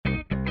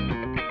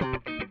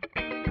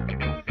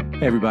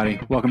Hey everybody,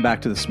 welcome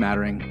back to The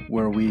Smattering,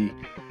 where we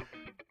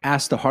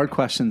ask the hard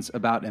questions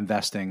about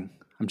investing.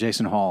 I'm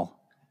Jason Hall,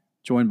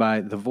 joined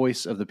by the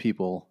voice of the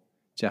people,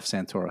 Jeff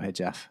Santoro. Hey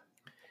Jeff.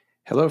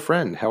 Hello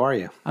friend, how are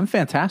you? I'm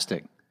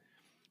fantastic.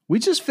 We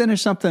just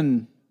finished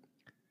something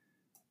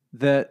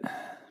that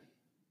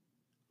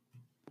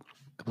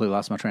completely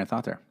lost my train of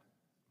thought there.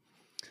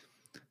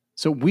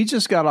 So we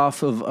just got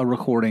off of a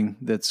recording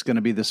that's going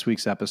to be this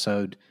week's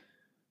episode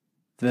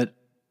that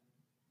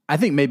I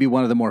think may be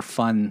one of the more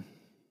fun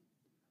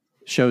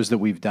shows that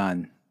we've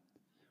done.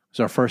 It was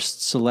our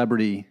first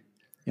celebrity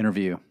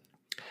interview.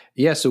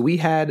 Yeah, so we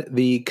had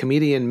the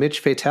comedian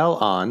Mitch Fatel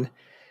on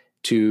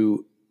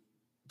to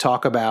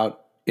talk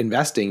about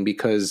investing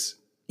because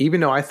even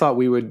though I thought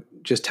we would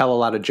just tell a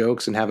lot of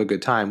jokes and have a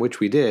good time,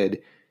 which we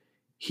did,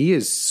 he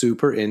is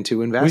super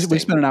into investing. We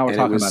spent an hour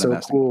talking about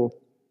investing. Cool.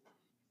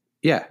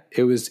 Yeah,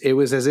 it was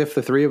as if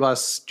the three of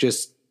us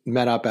just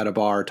met up at a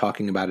bar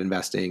talking about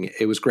investing.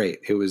 It was great.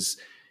 He was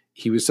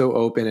so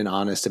open and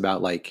honest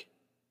about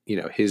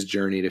his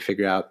journey to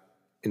figure out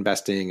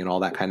investing and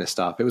all that kind of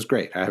stuff. It was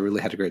great. I really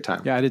had a great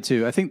time. Yeah, I did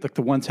too. I think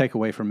the one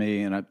takeaway for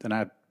me, and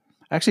I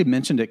actually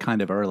mentioned it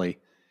kind of early,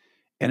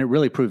 and it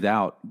really proved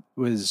out,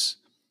 was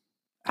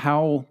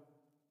how,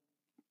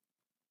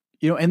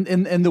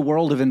 in the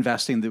world of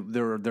investing,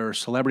 there are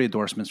celebrity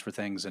endorsements for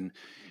things, and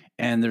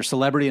there's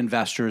celebrity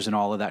investors and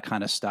all of that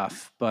kind of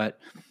stuff. But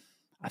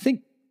I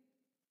think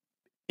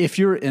if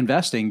you're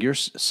investing, you're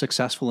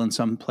successful in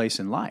some place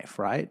in life,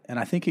 right? And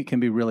I think it can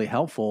be really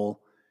helpful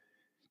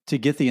to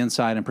get the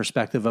insight and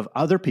perspective of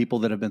other people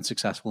that have been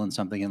successful in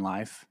something in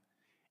life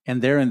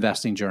and their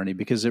investing journey,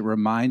 because it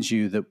reminds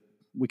you that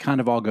we kind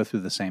of all go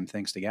through the same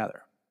things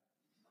together.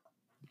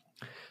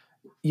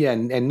 Yeah,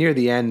 and near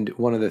the end,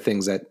 one of the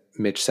things that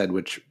Mitch said,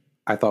 which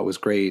I thought was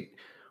great,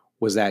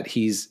 was that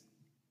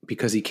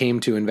because he came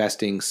to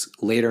investing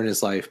later in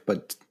his life,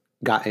 but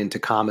got into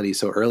comedy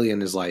so early in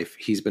his life,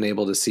 he's been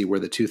able to see where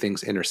the two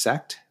things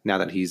intersect now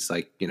that he's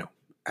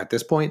at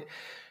this point.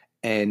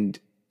 And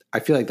I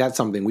feel like that's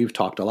something we've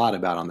talked a lot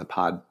about on the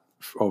pod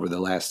over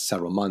the last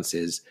several months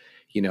is,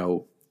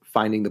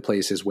 finding the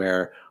places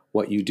where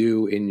what you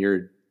do in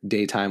your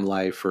daytime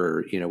life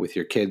or, with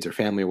your kids or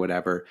family or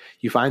whatever,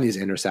 you find these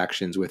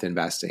intersections with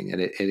investing,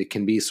 and it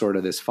can be sort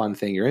of this fun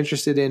thing you're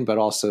interested in, but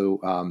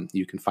also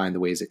you can find the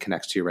ways it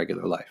connects to your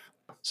regular life.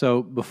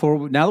 So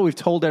now that we've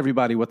told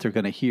everybody what they're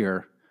going to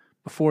hear,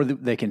 before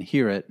they can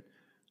hear it,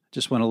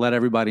 just want to let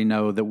everybody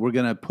know that we're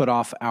going to put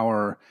off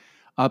our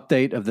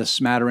update of the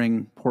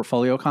Smattering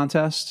portfolio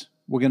contest.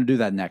 We're going to do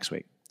that next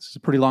week. This is a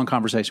pretty long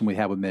conversation we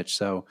had with Mitch,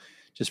 so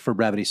just for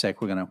brevity's sake,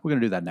 we're going to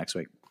do that next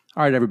week.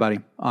 All right, everybody,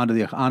 on to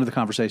the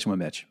conversation with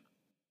Mitch.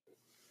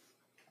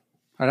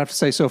 I'd have to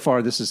say so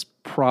far, this is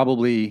without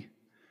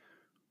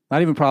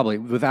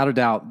a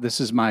doubt,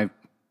 this is my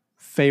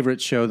favorite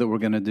show that we're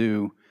going to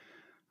do.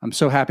 I'm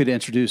so happy to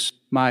introduce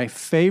my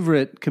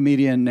favorite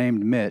comedian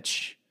named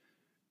Mitch,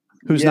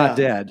 who's not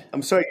dead.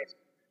 I'm sorry,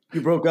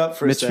 you broke up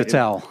for a second. Mitch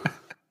Fatel.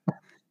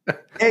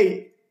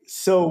 Hey,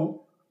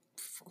 so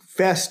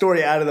fast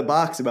story out of the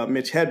box about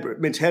Mitch Hedberg.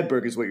 Mitch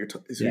Hedberg is what you're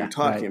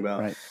talking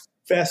about. Right.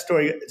 Fast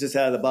story just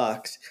out of the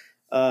box.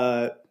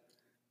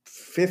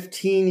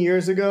 15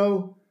 years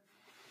ago,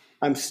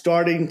 I'm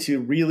starting to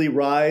really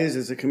rise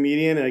as a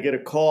comedian, and I get a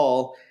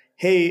call.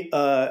 Hey,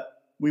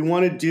 we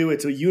want to do,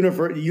 it's a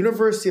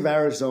University of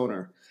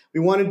Arizona. We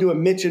want to do a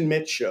Mitch and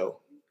Mitch show.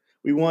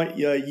 We want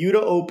you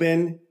to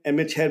open and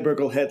Mitch Hedberg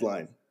will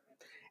headline.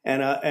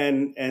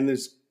 And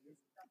there's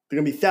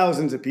going to be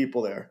thousands of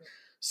people there.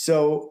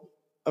 So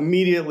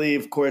immediately,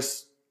 of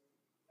course,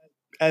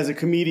 as a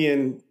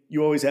comedian,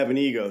 you always have an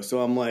ego.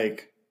 So I'm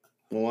like,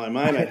 well, why am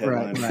I not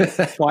headline?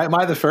 Right. Why am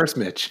I the first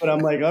Mitch? But I'm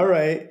like, all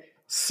right.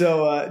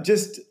 So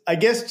I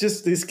guess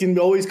this can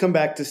always come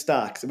back to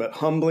stocks about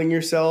humbling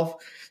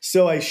yourself.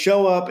 So I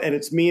show up and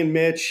it's me and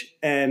Mitch,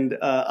 and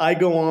I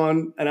go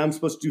on and I'm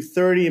supposed to do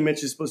 30 and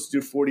Mitch is supposed to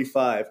do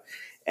 45.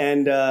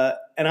 And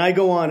I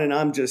go on and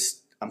I'm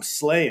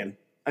slaying.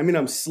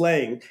 I'm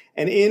slaying.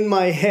 And in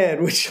my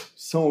head, which I'm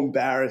so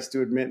embarrassed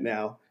to admit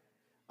now,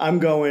 I'm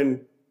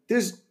going,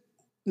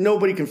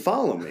 nobody can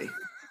follow me.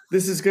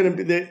 This is going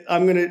to be,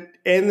 I'm going to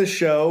end the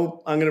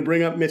show. I'm going to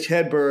bring up Mitch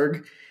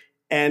Hedberg,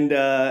 and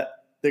they're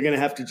going to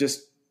have to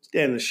just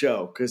end the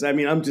show. Cause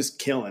I'm just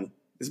killing.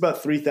 There's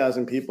about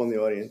 3,000 people in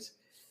the audience.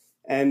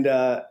 And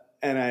I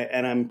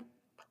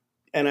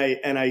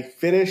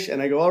finish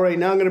and I go, all right,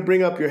 now I'm going to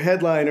bring up your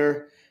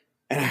headliner.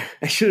 And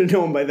I should have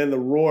known by then the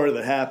roar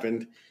that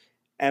happened.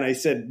 And I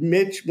said,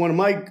 Mitch,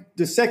 my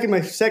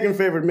second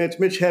favorite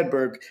Mitch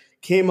Hedberg,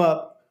 came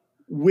up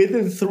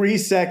within 3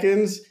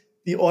 seconds.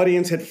 The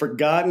audience had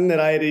forgotten that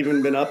I had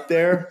even been up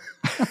there.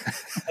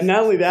 And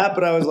not only that,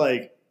 but I was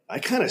like, I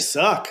kind of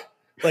suck.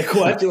 Like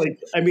what? It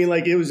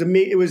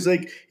was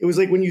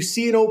like when you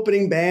see an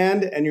opening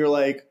band and you're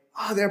like,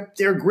 oh,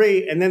 they're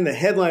great. And then the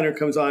headliner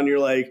comes on, you're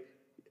like,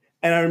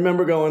 and I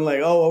remember going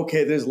like, oh,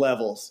 okay, there's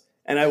levels.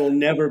 And I will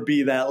never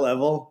be that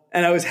level.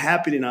 And I was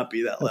happy to not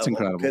be that level. That's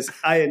incredible. Because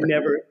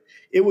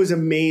it was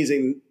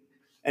amazing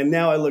And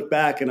now I look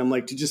back and I'm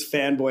like, to just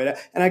fanboy.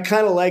 And I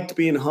kind of liked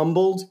being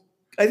humbled.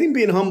 I think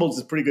being humbled is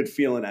a pretty good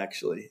feeling,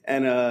 actually.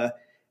 And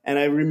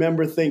I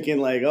remember thinking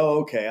like, oh,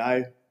 okay,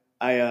 I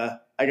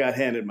got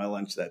handed my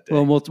lunch that day.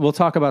 Well, we'll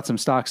talk about some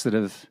stocks that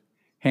have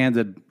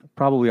handed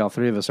probably all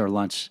three of us our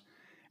lunch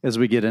as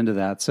we get into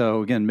that.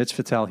 So again, Mitch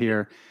Fatel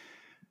here.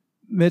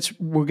 Mitch,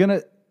 we're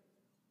gonna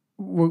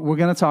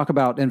talk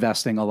about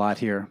investing a lot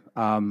here.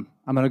 I'm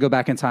gonna go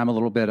back in time a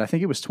little bit. I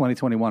think it was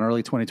 2021,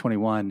 early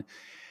 2021.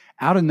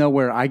 Out of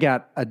nowhere, I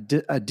got a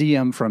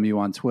DM from you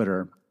on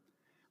Twitter.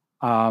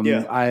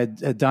 I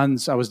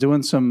was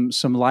doing some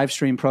live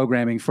stream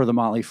programming for the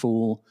Motley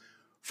Fool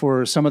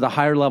for some of the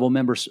higher level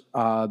members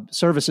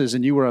services,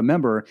 and you were a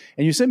member,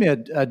 and you sent me a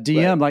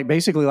DM, right, like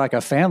basically like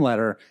a fan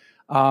letter.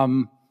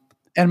 And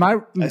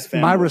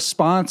my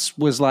response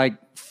was like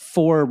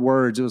 4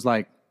 words. It was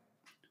like,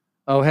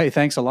 "Oh, hey,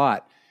 thanks a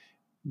lot."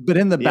 But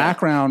in the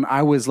background,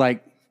 I was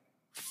like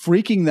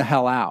freaking the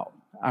hell out.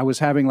 I was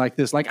having like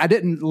this, like I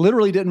didn't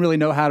really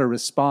know how to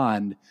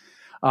respond.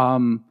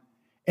 And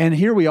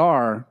here we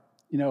are,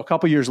 a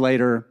couple years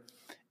later,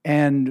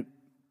 and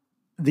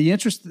the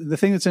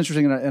thing that's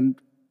interesting, and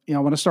I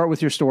want to start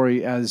with your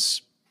story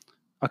as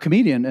a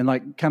comedian and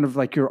like kind of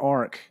like your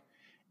arc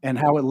and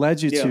how it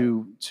led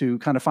you to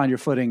kind of find your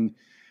footing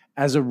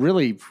as a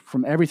really,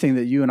 from everything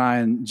that you and I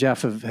and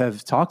Jeff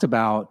have talked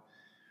about,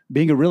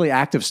 being a really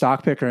active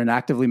stock picker and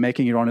actively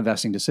making your own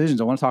investing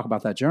decisions. I want to talk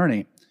about that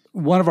journey.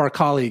 One of our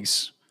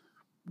colleagues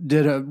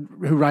Lou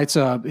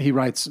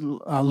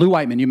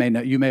Whiteman. You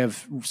may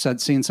have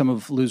seen some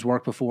of Lou's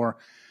work before.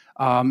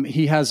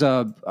 He has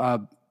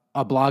a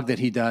blog that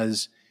he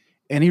does,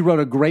 and he wrote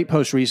a great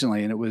post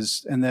recently,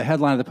 and the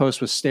headline of the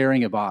post was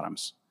 "Staring at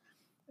Bottoms,"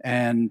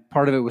 and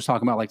part of it was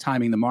talking about like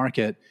timing the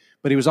market,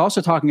 but he was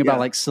also talking about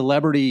like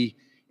celebrity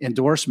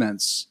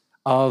endorsements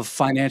of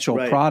financial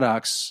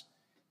products,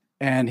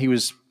 and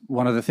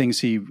one of the things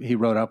he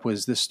wrote up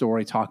was this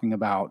story talking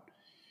about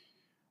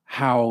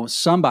how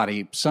some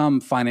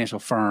financial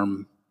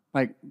firm,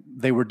 like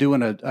they were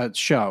doing a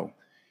show,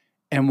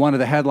 and one of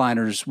the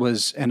headliners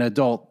was an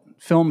adult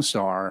film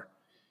star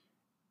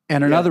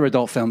and another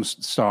adult film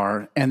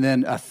star, and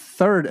then a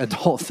third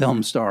adult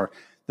film star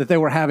that they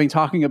were having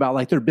talking about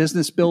like their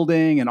business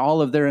building and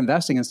all of their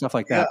investing and stuff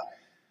like that.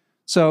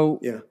 So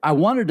I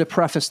wanted to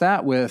preface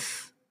that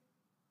with,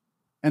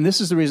 and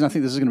this is the reason I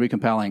think this is going to be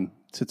compelling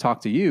to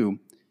talk to you,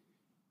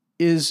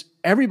 is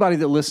everybody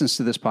that listens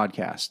to this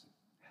podcast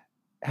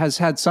has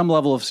had some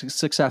level of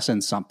success in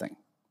something,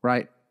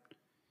 right?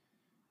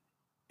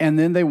 And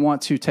then they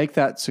want to take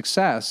that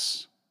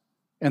success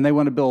and they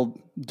want to build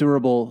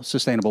durable,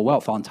 sustainable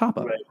wealth on top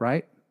of it,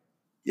 right?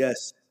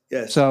 Yes.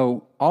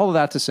 So all of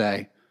that to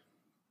say,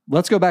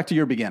 let's go back to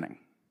your beginning.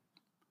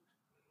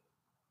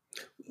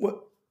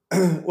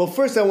 Well,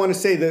 first I want to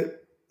say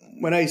that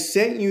when I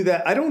sent you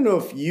that, I don't know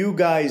if you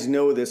guys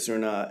know this or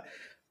not,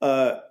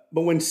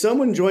 but when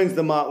someone joins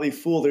the Motley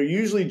Fool, they're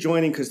usually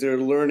joining because they're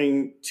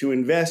learning to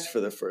invest for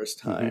the first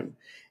time.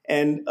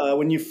 Mm-hmm. And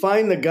when you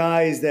find the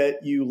guys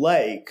that you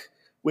like,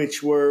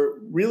 which were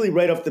really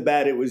right off the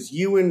bat, it was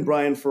you and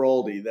Brian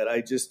Feroldi that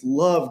I just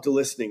loved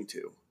listening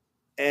to.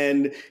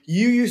 And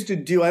you used to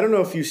do, I don't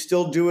know if you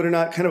still do it or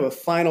not, kind of a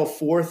Final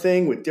Four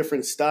thing with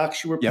different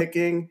stocks you were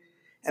picking.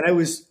 And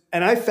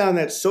I found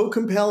that so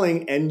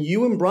compelling. And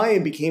you and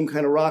Brian became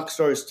kind of rock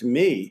stars to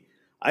me.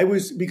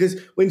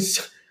 Because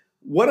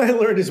what I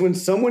learned is when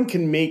someone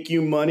can make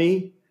you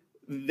money,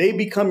 they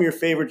become your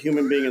favorite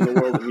human being in the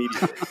world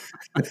immediately.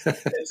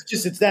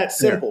 It's that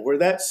simple. Yeah. We're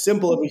that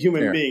simple of a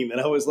human being that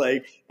I was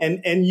like,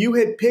 and you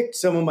had picked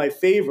some of my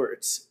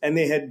favorites and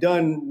they had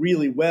done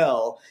really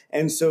well.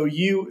 And so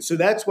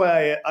that's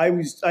why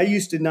I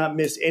used to not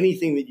miss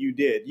anything that you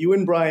did. You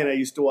and Brian, I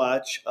used to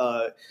watch,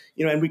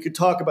 and we could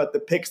talk about the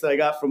picks that I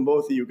got from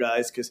both of you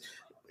guys, because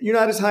you're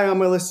not as high on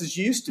my list as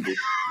you used to be,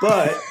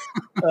 but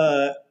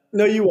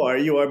no, you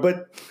are.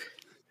 But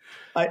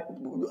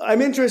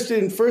I'm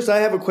interested in, first, I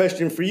have a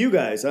question for you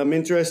guys. I'm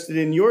interested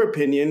in your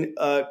opinion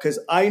because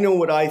I know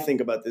what I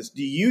think about this.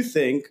 Do you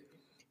think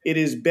it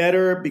is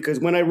better, because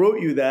when I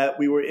wrote you that,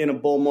 we were in a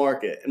bull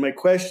market. And my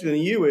question to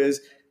you is,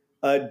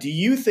 do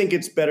you think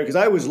it's better? Because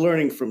I was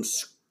learning from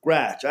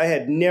scratch. I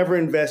had never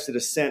invested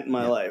a cent in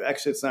my life.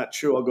 Actually, it's not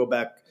true. I'll go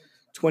back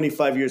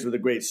 25 years with a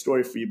great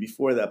story for you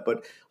before that.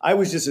 But I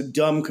was just a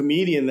dumb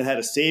comedian that had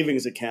a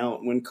savings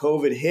account. When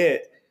COVID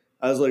hit,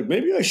 I was like,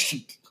 maybe I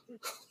should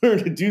learn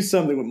to do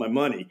something with my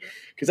money,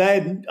 because I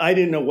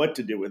didn't know what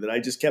to do with it. I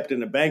just kept it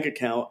in a bank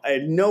account. I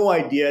had no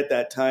idea at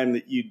that time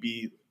that you'd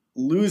be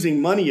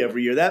losing money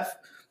every year.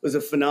 That was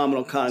a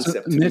phenomenal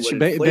concept. So, Mitch,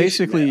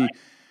 basically,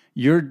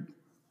 you're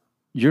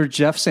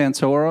Jeff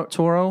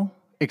Santoro,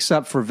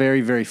 except for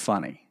very, very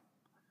funny.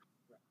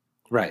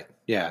 Right.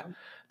 Yeah.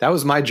 That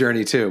was my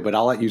journey too, but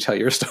I'll let you tell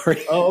your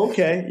story. Oh,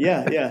 okay.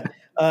 Yeah.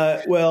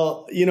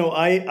 Well,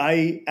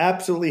 I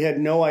absolutely had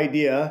no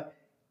idea.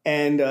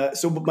 And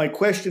so my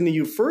question to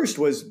you first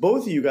was,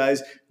 both of you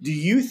guys, do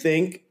you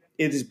think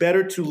it is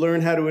better to learn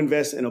how to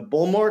invest in a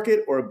bull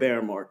market or a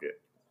bear market?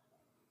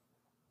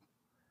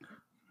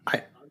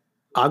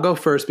 I'll go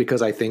first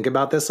because I think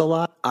about this a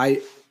lot.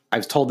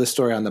 I've told this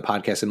story on the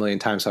podcast a million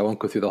times, so I won't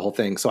go through the whole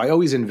thing. So I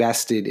always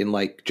invested in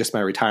like just my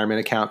retirement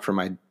account for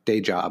my day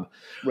job,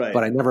 Right.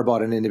 but I never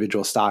bought an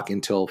individual stock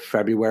until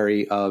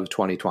February of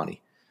 2020.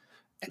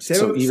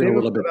 Same even a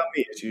little bit about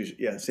me. It's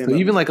usually, yeah. So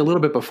even like a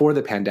little bit before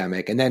the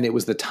pandemic, and then it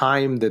was the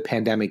time the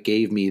pandemic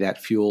gave me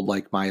that fueled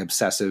like my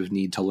obsessive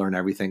need to learn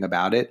everything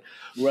about it.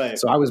 Right.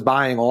 So I was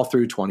buying all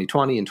through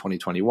 2020 and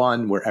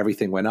 2021 where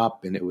everything went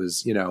up, and it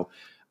was, you know,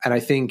 and I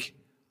think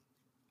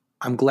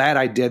I'm glad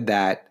I did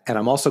that. And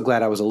I'm also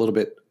glad I was a little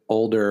bit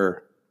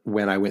older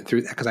when I went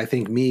through that, because I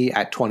think me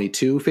at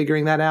 22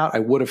 figuring that out, I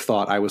would have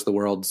thought I was the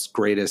world's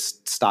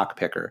greatest stock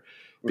picker,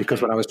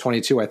 because when I was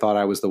 22, I thought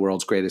I was the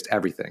world's greatest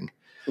everything.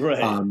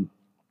 Right.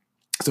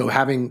 So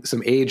having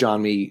some age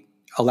on me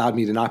allowed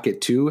me to not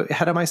get too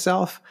ahead of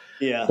myself.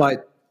 Yeah.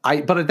 But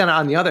then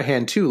on the other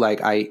hand too,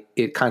 like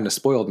it kind of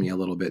spoiled me a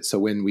little bit. So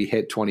when we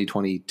hit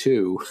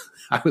 2022,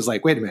 I was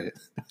like, wait a minute,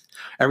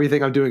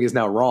 everything I'm doing is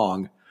now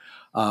wrong.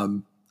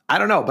 I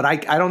don't know, but I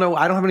don't know.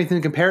 I don't have anything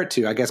to compare it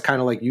to. I guess kind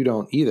of like you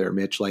don't either,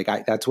 Mitch. Like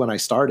that's when I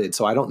started.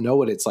 So I don't know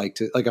what it's like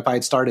to, like if I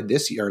had started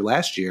this year or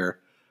last year,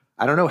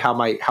 I don't know how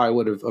I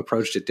would have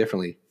approached it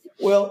differently.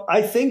 Well,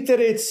 I think that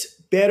it's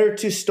better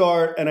to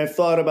start, and I've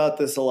thought about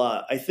this a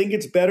lot. I think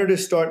it's better to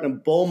start in a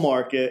bull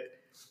market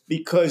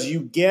because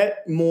you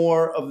get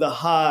more of the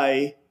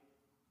high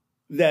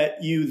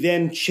that you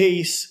then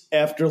chase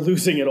after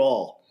losing it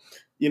all.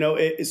 You know,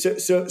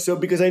 so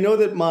because I know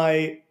that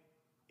my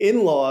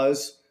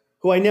in-laws,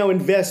 who I now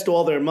invest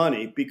all their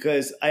money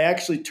because I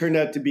actually turned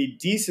out to be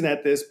decent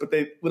at this, but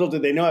little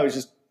did they know I was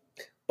just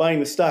buying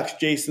the stocks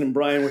Jason and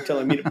Brian were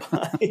telling me to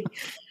buy.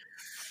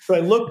 So I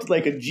looked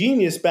like a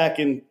genius back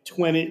in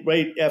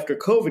right after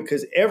COVID,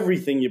 because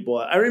everything you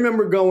bought. I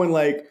remember going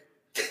like,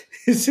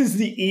 this is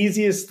the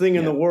easiest thing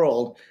in the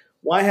world.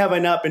 Why have I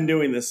not been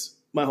doing this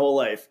my whole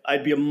life?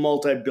 I'd be a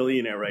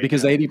multi-billionaire right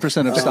because now.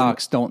 80% of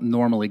stocks don't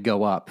normally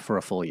go up for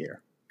a full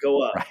year.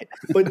 Go up. Right.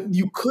 But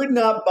you could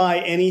not buy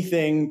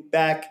anything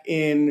back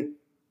in,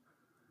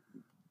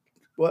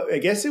 well, I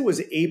guess it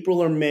was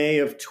April or May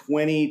of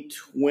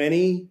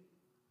 2020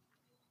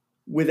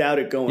 without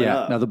it going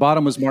up. Now the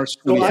bottom was March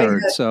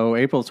 23rd. So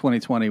April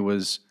 2020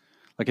 was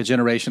like a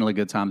generationally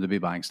good time to be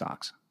buying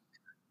stocks.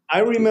 I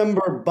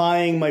remember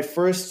buying my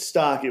first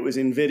stock. It was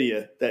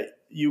NVIDIA that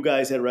you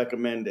guys had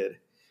recommended,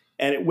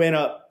 and it went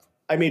up.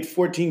 I made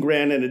 14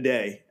 grand in a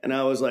day. And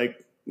I was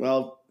like,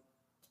 well,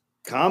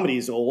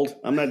 comedy's old.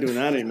 I'm not doing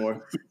that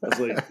anymore. I was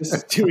like, this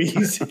is too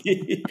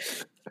easy.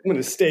 I'm going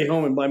to stay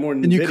home and buy more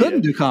NVIDIA. And you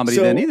couldn't do comedy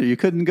then either. You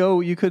couldn't.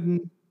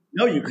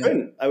 No, you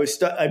couldn't. I was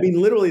stuck. I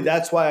mean, literally,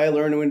 that's why I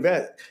learned to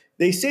invest.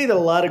 They say that a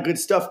lot of good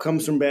stuff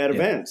comes from bad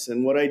events.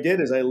 And what I did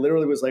is I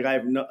literally was like,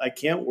 I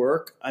can't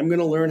work. I'm going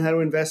to learn how to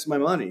invest my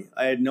money.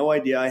 I had no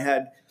idea. I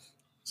had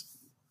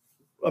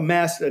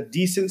amassed a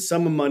decent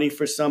sum of money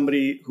for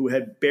somebody who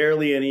had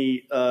barely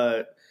any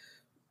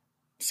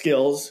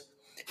skills.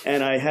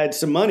 And I had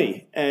some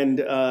money, and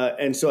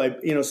so I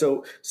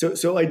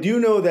do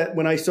know that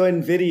when I saw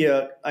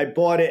NVIDIA, I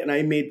bought it and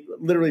I made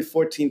literally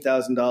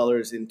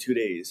 $14,000 in 2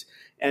 days.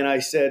 And I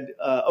said,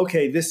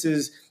 okay, this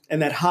is,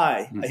 and that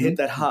high, I hit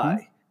that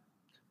high,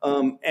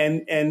 and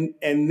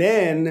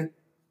then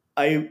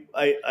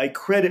I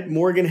credit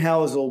Morgan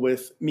Housel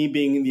with me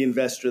being the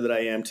investor that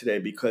I am today,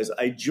 because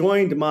I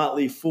joined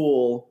Motley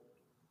Fool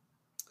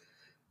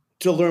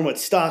to learn what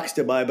stocks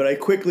to buy, but I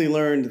quickly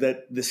learned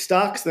that the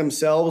stocks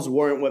themselves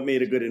weren't what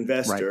made a good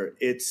investor.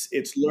 Right.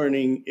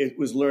 It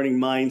was learning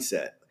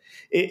mindset.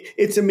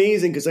 It's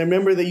amazing because I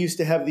remember they used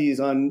to have these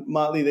on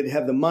Motley. They'd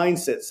have the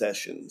mindset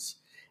sessions,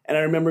 and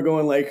I remember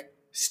going like,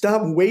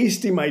 "Stop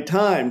wasting my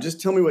time. Just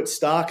tell me what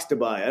stocks to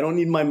buy. I don't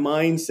need my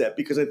mindset,"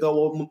 because I thought,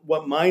 well,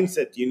 what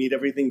mindset do you need?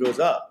 Everything goes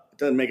up. It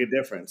doesn't make a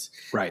difference.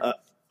 Right.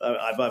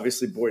 I've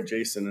obviously bored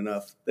Jason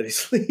enough that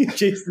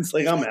Jason's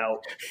like, I'm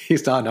out.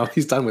 He's done. No,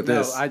 he's done with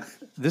this.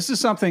 This is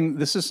something,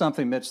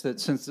 Mitch, that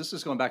since this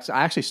is going back,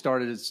 I actually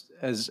started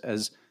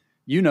as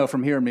you know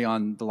from hearing me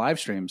on the live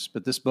streams,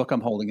 but this book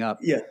I'm holding up.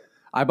 Yeah.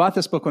 I bought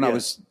this book when I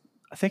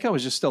think I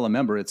was just still a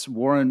member. It's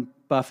Warren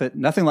Buffett.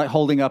 Nothing like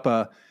holding up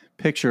a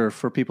picture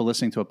for people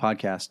listening to a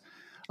podcast.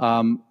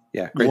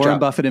 Great Warren job.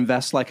 Buffett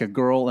Invests Like a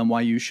Girl and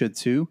Why You Should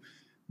Too.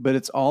 But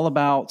it's all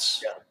about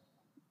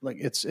like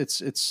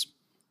it's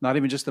not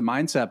even just the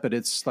mindset, but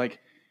it's like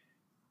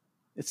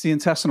it's the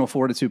intestinal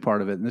fortitude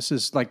part of it. And this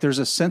is like there's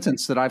a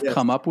sentence that I've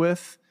come up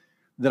with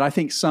that I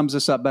think sums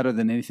this up better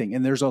than anything.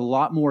 And there's a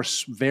lot more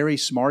very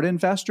smart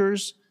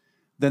investors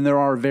than there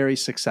are very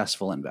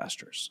successful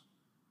investors.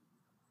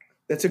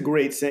 That's a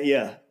great sentence.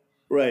 Yeah.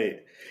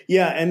 Right.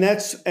 Yeah. And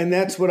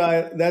that's what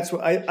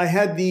I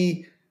had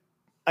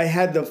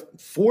the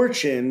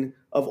fortune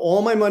of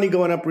all my money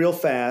going up real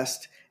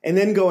fast and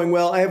then going,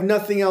 well, I have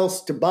nothing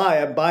else to buy.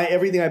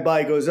 Everything I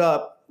buy goes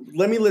up.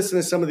 Let me listen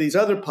to some of these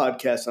other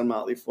podcasts on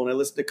Motley Fool. And I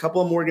listened to a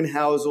couple of Morgan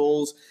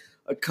Housel's,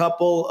 a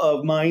couple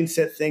of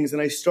mindset things.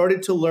 And I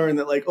started to learn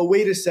that like, oh,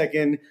 wait a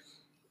second.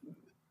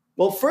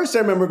 Well, first I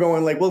remember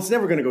going like, well, it's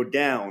never going to go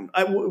down.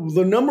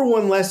 The number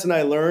one lesson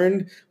I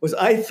learned was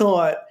I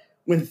thought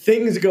when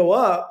things go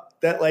up,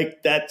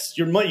 that's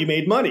your money. You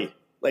made money.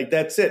 Like,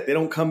 that's it. They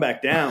don't come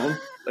back down.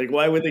 Like,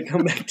 why would they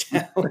come back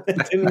down?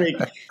 It didn't make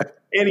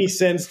any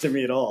sense to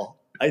me at all.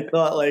 I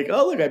thought like,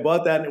 oh, look, I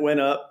bought that and it went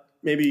up.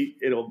 Maybe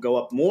it'll go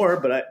up more,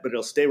 but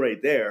it'll stay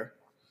right there.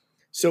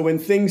 So when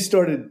things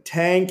started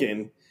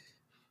tanking,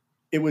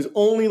 it was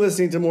only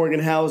listening to Morgan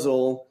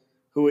Housel,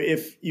 who,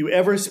 if you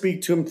ever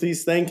speak to him,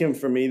 please thank him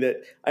for me, that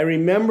I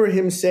remember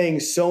him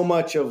saying so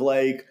much of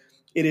like,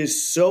 it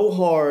is so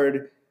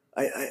hard.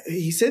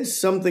 He said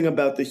something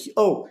about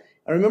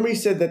I remember he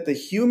said that the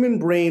human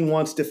brain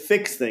wants to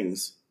fix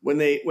things when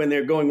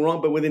they're going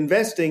wrong. But with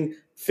investing,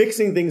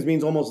 fixing things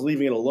means almost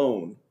leaving it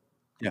alone.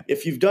 Yeah.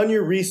 If you've done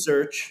your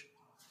research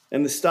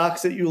and the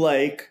stocks that you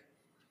like,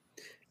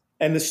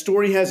 and the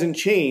story hasn't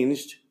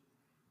changed,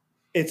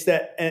 it's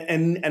that.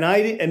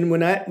 And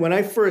when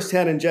I first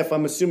had, and Jeff,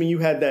 I'm assuming you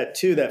had that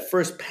too, that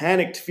first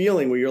panicked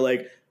feeling where you're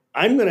like,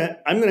 I'm gonna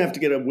have to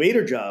get a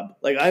waiter job.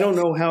 Like, I don't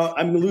know how,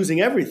 I'm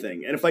losing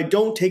everything, and if I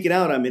don't take it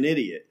out, I'm an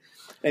idiot.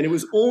 And it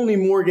was only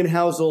Morgan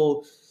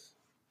Housel.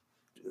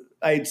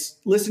 I'd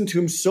listened to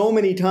him so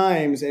many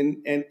times,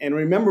 and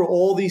remember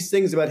all these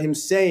things about him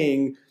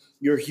saying,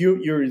 you're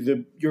going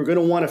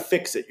to want to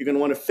fix it. You're going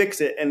to want to fix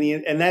it,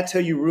 and that's how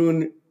you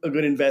ruin a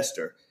good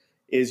investor.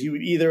 Is you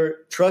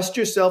either trust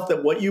yourself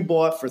that what you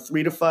bought for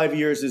 3 to 5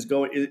 years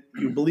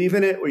you believe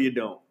in it or you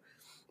don't.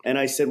 And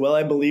I said, well,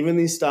 I believe in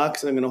these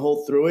stocks and I'm going to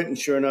hold through it. And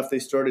sure enough, they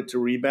started to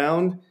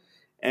rebound.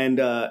 And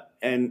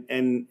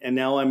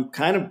now I'm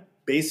kind of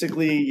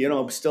basically,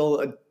 still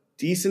a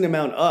decent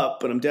amount up,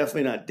 but I'm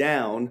definitely not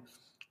down.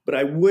 But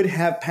I would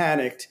have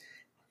panicked.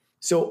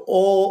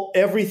 So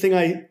everything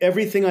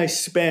I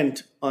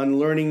spent on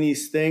learning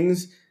these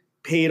things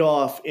paid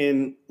off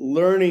in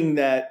learning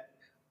that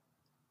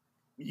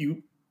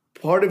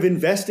part of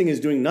investing is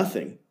doing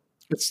nothing.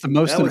 It's the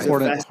most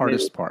important,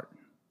 hardest part.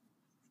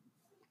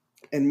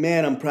 And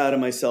man, I'm proud of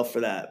myself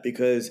for that,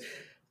 because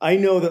I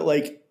know that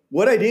like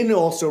what I didn't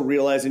also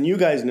realize, and you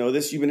guys know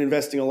this, you've been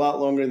investing a lot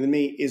longer than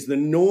me, is the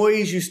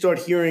noise you start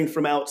hearing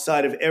from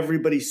outside of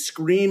everybody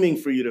screaming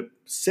for you to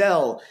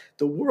sell.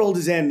 The world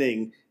is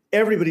ending.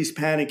 Everybody's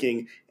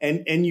panicking.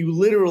 And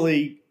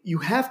you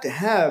have to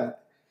have,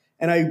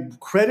 and I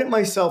credit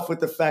myself with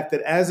the fact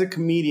that as a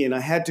comedian,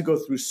 I had to go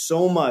through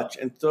so much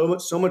and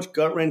so much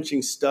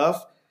gut-wrenching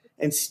stuff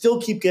and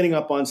still keep getting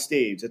up on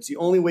stage. That's the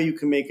only way you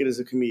can make it as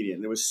a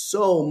comedian. There was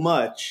so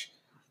much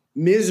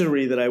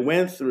misery that I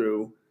went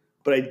through,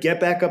 but I'd get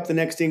back up the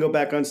next day and go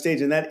back on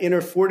stage. And that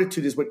inner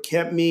fortitude is what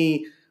kept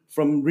me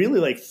from really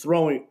like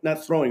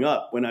not throwing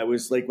up when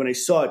I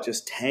saw it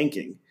just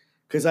tanking.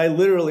 Because I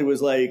literally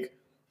was like,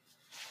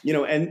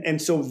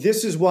 and so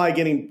this is why,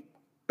 getting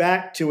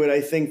back to it,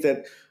 I think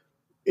that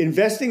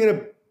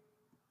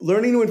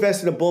learning to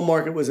invest in a bull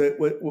market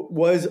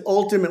was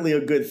ultimately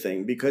a good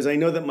thing, because I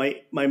know that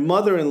my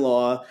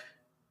mother-in-law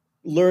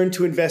learned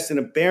to invest in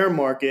a bear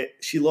market.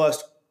 She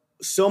lost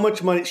so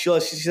much money. She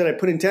said, I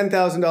put in $10,000.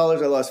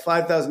 I lost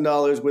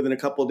 $5,000 within a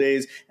couple of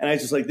days. And I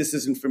was just like, this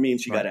isn't for me.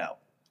 And she got out.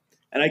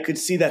 And I could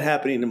see that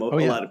happening to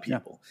a lot of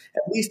people.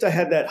 Yeah. At least I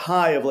had that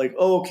high of like,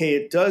 oh, okay,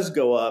 it does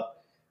go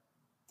up.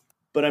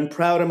 But I'm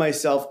proud of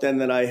myself then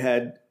that I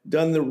had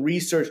done the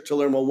research to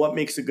learn, well, what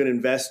makes a good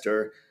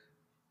investor?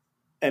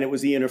 And it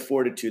was the inner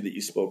fortitude that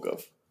you spoke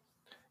of.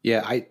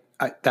 Yeah, I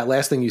that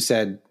last thing you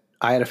said,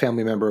 I had a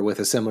family member with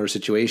a similar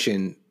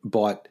situation,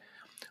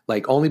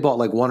 only bought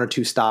like 1 or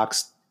 2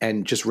 stocks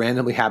and just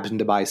randomly happened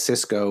to buy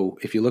Cisco.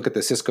 If you look at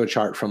the Cisco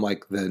chart from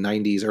like the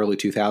 90s, early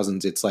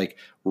 2000s, it's like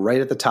right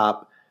at the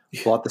top,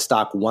 bought the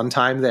stock one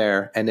time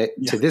there. And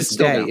to this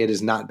day, it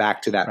is not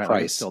back to that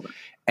price.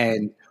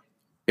 And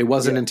it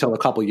wasn't until a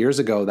couple years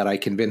ago that I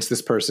convinced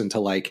this person to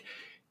like,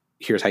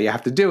 here's how you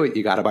have to do it.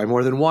 You got to buy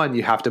more than one.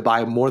 You have to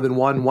buy more than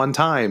one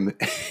time,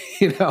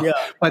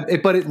 but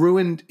it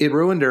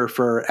ruined her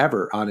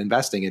forever on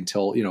investing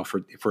until,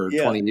 for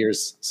 20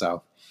 years.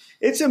 So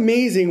it's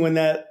amazing when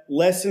that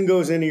lesson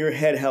goes into your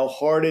head, how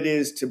hard it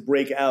is to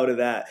break out of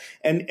that.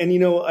 And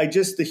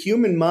the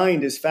human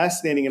mind is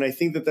fascinating. And I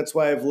think that that's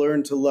why I've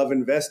learned to love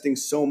investing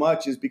so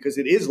much, is because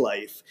it is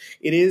life.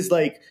 It is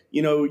like,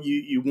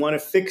 you want to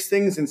fix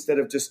things instead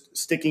of just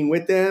sticking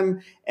with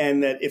them.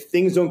 And that if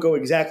things don't go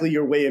exactly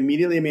your way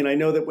immediately, I mean, I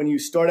know that when you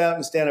start out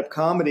in stand-up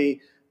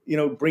comedy,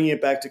 bringing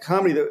it back to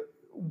comedy, that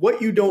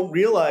what you don't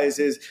realize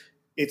is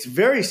it's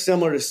very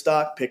similar to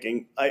stock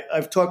picking.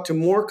 I've talked to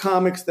more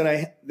comics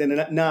than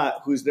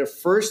not whose their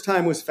first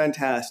time was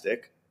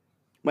fantastic.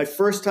 My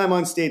first time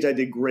on stage, I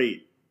did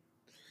great,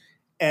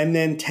 and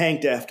then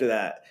tanked after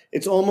that.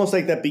 It's almost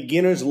like that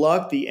beginner's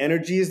luck. The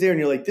energy is there, and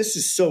you're like, this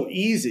is so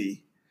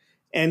easy.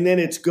 And then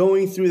it's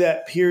going through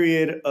that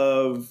period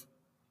of,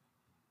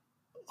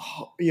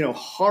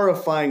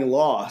 horrifying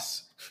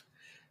loss,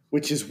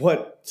 which is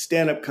what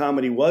stand-up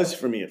comedy was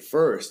for me at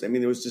first. I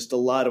mean, there was just a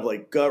lot of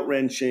like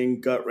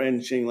gut-wrenching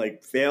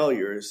like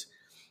failures,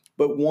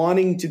 but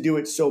wanting to do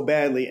it so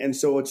badly. And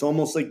so it's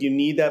almost like you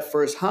need that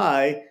first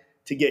high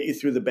to get you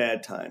through the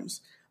bad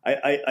times.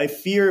 I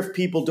fear if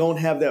people don't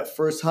have that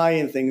first high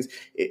in things,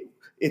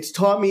 it's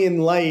taught me in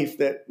life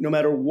that no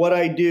matter what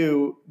I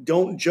do,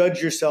 don't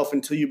judge yourself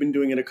until you've been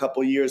doing it a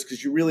couple of years,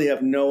 because you really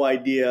have no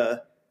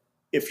idea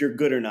if you're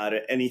good or not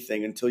at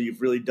anything until you've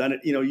really done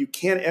it. You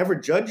can't ever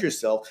judge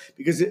yourself,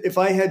 because if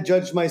I had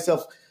judged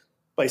myself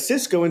by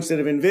Cisco instead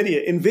of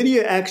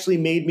NVIDIA actually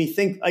made me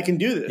think I can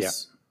do this. Yeah.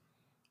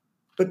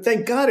 But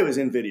thank God it was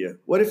NVIDIA.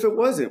 What if it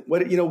wasn't?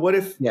 What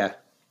if? Yeah.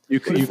 You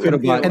could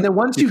have bought, and then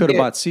once you could have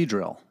bought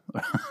Seadrill.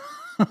 I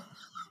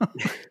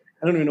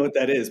don't even know what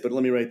that is, but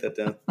let me write that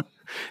down.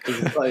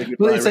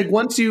 It's like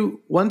once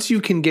you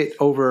get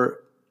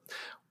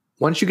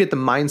the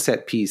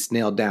mindset piece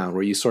nailed down,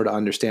 where you sort of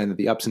understand that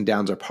the ups and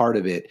downs are part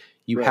of it,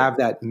 you have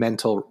that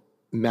mental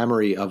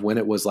memory of when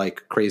it was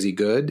like crazy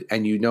good,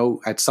 and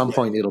at some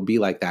point it'll be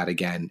like that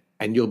again,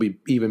 and you'll be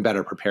even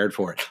better prepared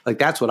for it. Like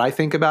that's what I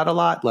think about a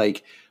lot.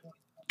 Like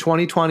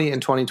 2020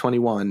 and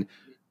 2021,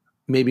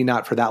 maybe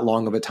not for that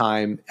long of a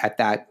time at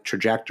that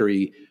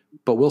trajectory,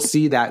 but we'll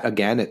see that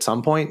again at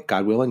some point,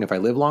 God willing, if I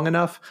live long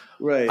enough.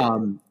 Right.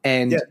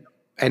 And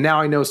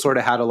now I know sort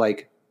of how to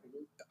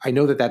I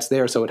know that that's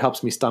there, so it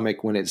helps me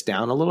stomach when it's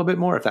down a little bit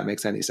more, if that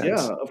makes any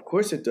sense. Yeah, of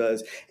course it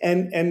does.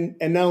 And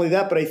not only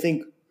that, but I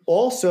think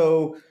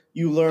also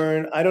you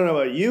learn, I don't know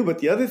about you, but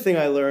the other thing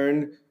I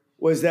learned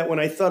was that when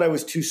I thought I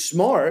was too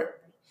smart,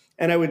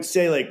 and I would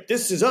say like,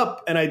 this is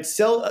up, and I'd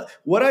sell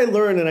what I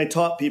learned, and I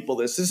taught people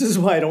this. This is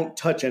why I don't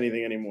touch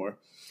anything anymore.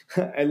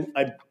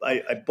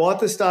 I bought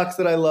the stocks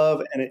that I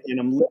love, and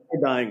I'm living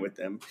or dying with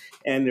them.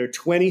 And there are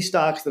 20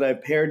 stocks that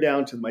I've pared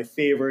down to my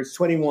favorites,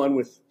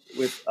 21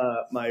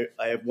 I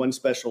have one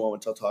special one,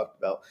 which I'll talk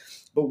about.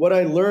 But what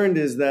I learned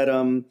is that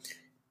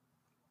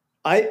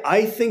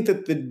I think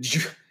that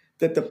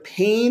the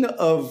pain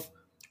of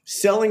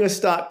selling a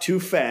stock too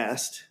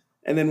fast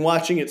and then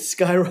watching it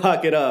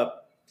skyrocket up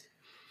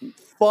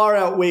far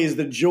outweighs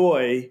the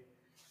joy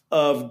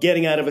of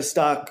getting out of a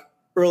stock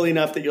early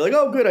enough that you're like,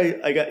 oh, good,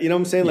 I got, you know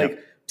what I'm saying? Yeah. Like,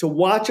 to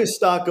watch a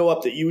stock go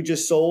up that you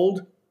just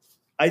sold,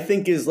 I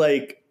think is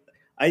like,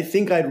 I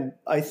think I'd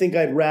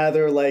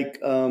rather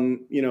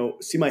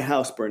see my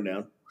house burn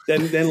down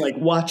than like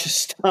watch a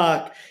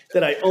stock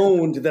that I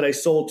owned that I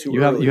sold too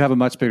early. You have a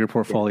much bigger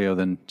portfolio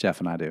than Jeff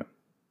and I do.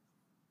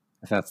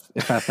 If that's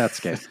the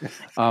case.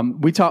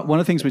 One of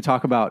the things we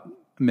talk about,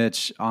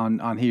 Mitch,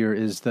 on here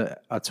is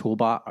a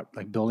toolbox,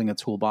 like building a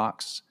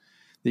toolbox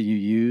that you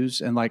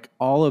use. And like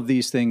all of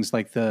these things,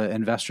 like the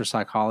investor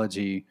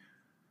psychology,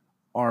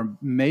 are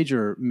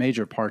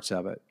major parts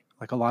of it.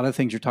 Like a lot of the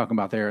things you're talking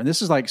about there. And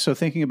this is like, so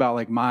thinking about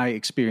like my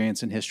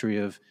experience and history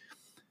of,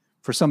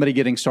 for somebody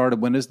getting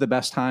started, when is the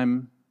best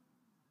time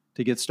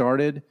to get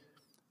started?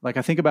 Like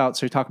I think about,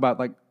 so you talk about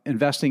like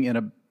investing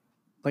in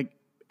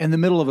the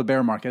middle of a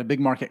bear market, a big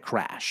market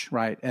crash,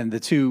 right? And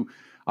the two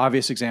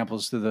obvious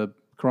examples to the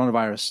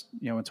coronavirus,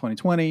 in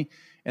 2020,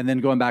 and then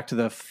going back to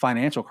the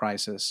financial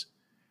crisis,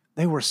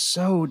 they were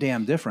so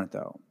damn different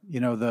though.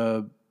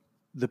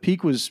 The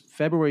peak was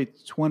February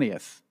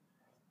 20th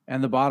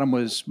and the bottom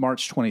was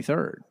March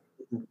 23rd,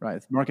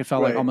 right? The market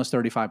fell like almost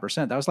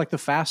 35%. That was like the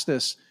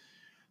fastest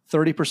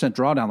 30%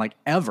 drawdown like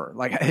ever.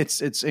 Like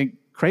it's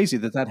crazy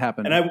that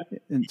happened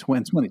in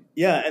 2020.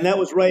 Yeah. And that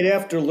was right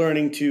after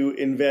learning to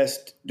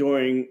invest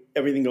during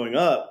everything going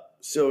up.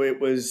 So it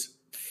was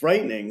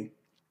frightening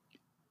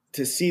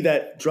to see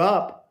that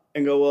drop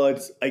and go, well,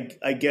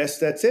 I guess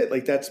that's it.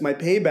 Like that's my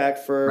payback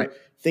for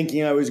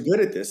thinking I was good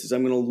at this, is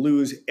I'm going to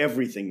lose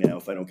everything now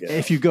if I don't get it.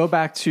 If you go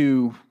back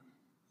to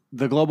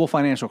the global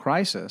financial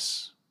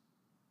crisis,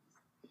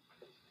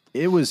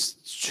 it was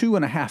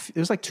 2.5, it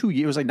was like 2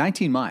 years, it was like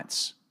 19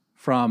 months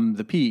from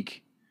the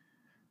peak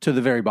to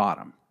the very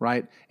bottom,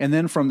 right? And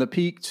then from the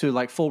peak to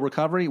like full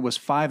recovery was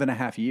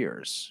 5.5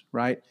 years,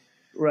 right?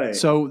 Right.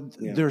 So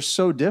they're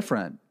so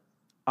different.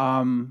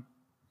 And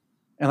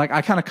like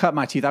I kind of cut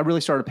my teeth. I really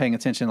started paying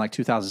attention like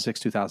 2006,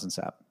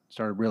 2007.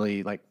 Started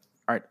really like,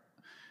 all right,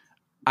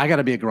 I got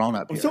to be a grown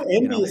up. I'm so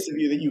envious of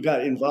you that you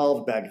got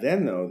involved back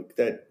then, though.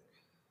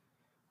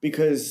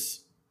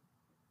 Because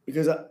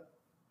I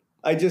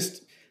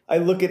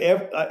look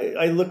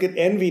at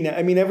envy now.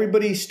 I mean,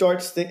 everybody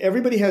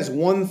has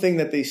one thing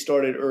that they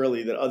started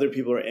early that other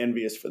people are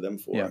envious for them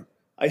for. Yeah.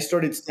 I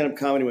started stand-up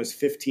comedy when I was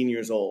 15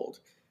 years old.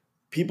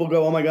 People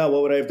go, oh my God,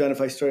 what would I have done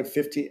if I started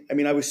 15? I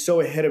mean, I was so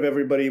ahead of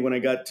everybody when I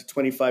got to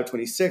 25,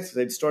 26.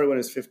 I'd started when I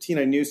was 15.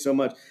 I knew so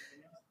much.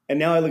 And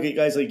now I look at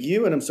guys like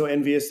you and I'm so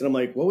envious, and I'm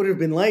like, what would it have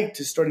been like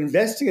to start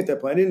investing at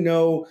that point?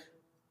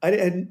 I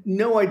had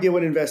no idea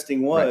what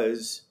investing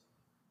was.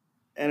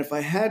 Right. And if I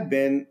had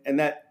been, and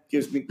that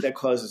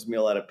causes me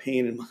a lot of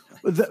pain in my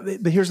life.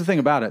 But here's the thing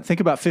about it.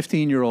 Think about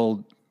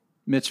 15-year-old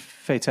Mitch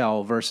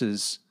Fatel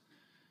versus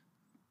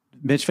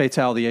Mitch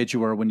Fatel, the age you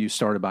were when you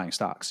started buying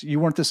stocks. You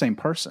weren't the same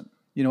person.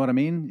 You know what I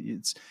mean?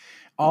 It's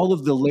all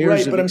of the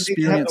layers of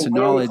experience and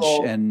knowledge,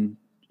 and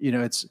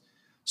it's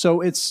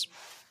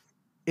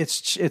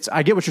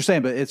I get what you're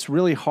saying, but it's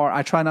really hard.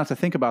 I try not to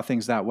think about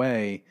things that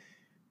way,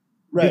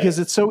 because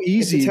it's so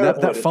easy, that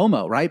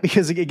FOMO, right?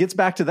 Because it gets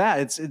back to that.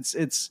 It's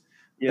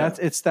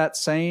that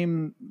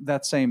same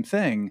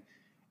thing.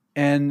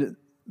 And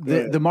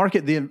the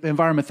market, the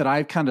environment that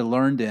I kind of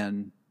learned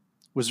in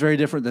was very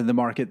different than the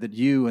market that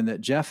you and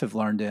that Jeff have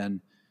learned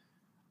in.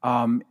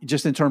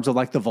 Just in terms of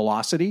like the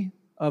velocity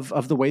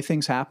of the way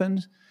things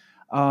happened.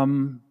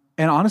 And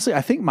honestly,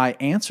 I think my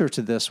answer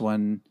to this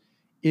one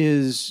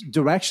is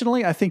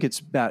directionally, I think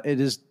it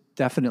is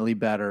definitely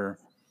better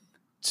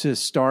to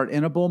start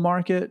in a bull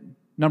market.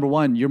 Number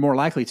one, you're more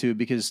likely to,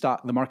 because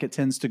the market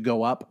tends to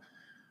go up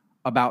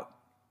about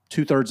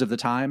 2/3 of the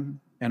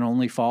time and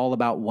only fall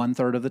about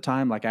 1/3 of the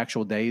time, like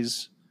actual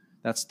days.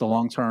 That's the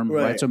long term,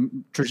 right? So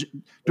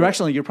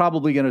directionally, you're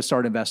probably going to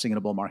start investing in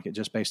a bull market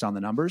just based on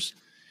the numbers.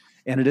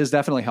 And it is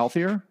definitely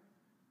healthier.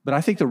 But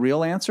I think the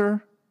real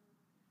answer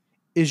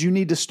is you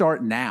need to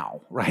start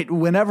now, right?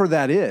 Whenever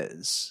that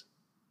is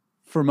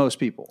for most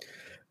people.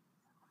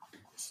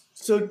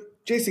 So,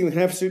 Jason,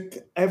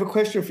 I have a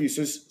question for you.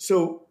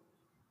 So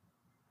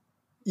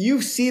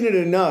you've seen it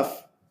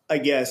enough, I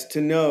guess,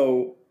 to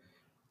know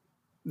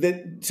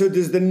that. So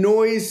does the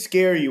noise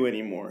scare you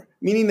anymore?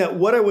 Meaning that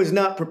what I was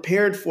not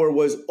prepared for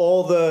was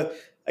all the,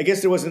 I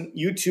guess there wasn't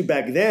YouTube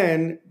back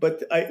then,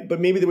 but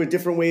maybe there were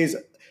different ways.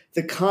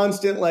 The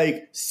constant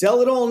like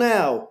sell it all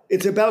now.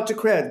 It's about to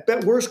crash.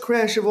 Worst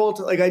crash of all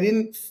time. Like I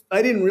didn't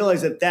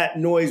realize that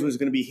noise was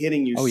going to be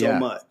hitting you so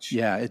much.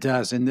 Yeah, it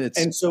does.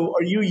 And so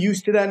are you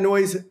used to that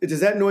noise? Does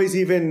that noise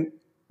even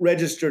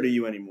register to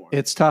you anymore?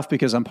 It's tough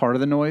because I'm part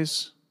of the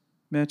noise,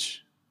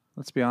 Mitch.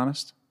 Let's be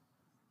honest.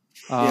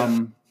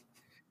 But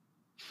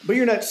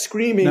you're not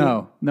screaming.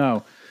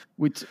 No.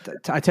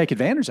 I take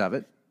advantage of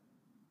it,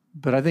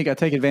 but I think I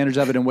take advantage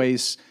of it in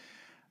ways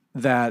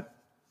that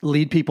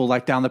lead people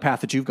like down the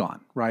path that you've gone,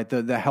 right?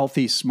 The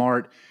healthy,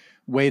 smart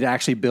way to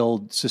actually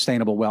build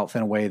sustainable wealth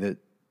in a way that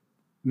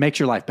makes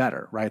your life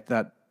better, right?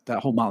 That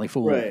whole Motley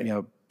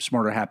Fool,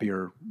 smarter,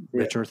 happier,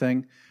 richer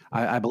thing.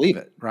 I believe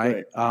it,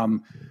 right?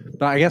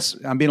 But I guess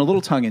I'm being a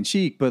little tongue in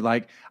cheek, but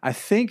like, I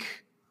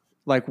think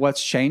like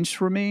what's changed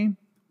for me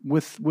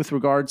with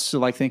regards to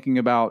like thinking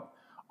about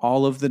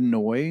all of the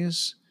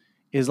noise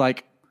is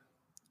like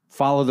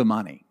follow the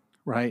money,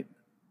 right?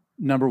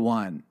 Number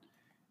one.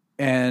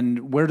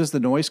 And where does the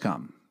noise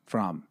come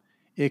from?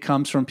 It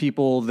comes from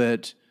people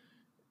that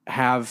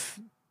have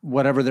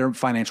whatever their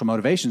financial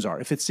motivations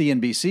are. If it's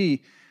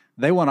CNBC,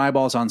 they want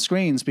eyeballs on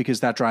screens because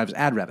that drives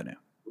ad revenue,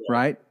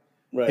 right?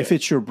 If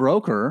it's your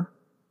broker,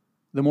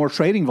 the more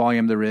trading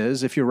volume there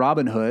is. If you're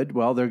Robinhood,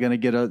 well, they're going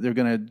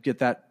to get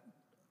that.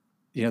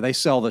 They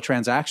sell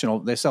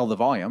they sell the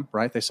volume,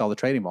 right? They sell the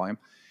trading volume.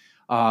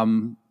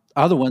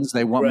 Other ones,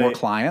 they want more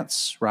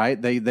clients,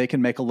 right? They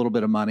can make a little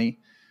bit of money.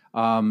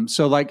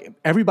 So like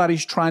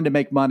everybody's trying to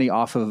make money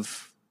off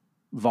of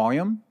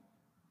volume.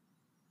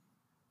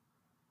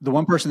 The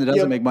one person that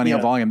doesn't make money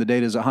on volume, the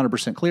data is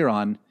 100% clear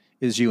on,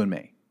 is you and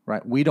me,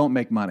 right? We don't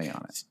make money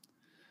on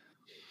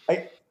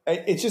it.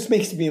 It just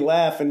makes me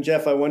laugh. And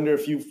Jeff, I wonder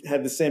if you've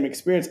had the same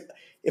experience.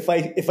 If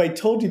I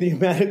told you the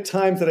amount of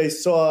times that I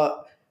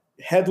saw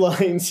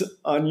headlines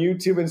on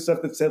YouTube and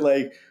stuff that said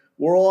like,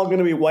 we're all going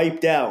to be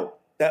wiped out.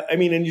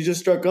 And you just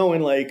start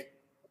going like,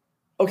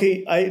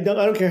 okay, I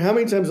don't care how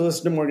many times I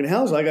listen to Morgan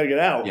Housel, I got to get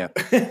out. Yeah.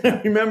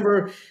 I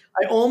remember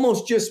I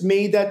almost just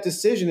made that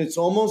decision. It's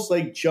almost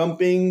like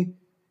jumping.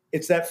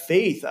 It's that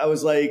faith. I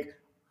was like,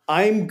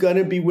 I'm going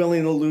to be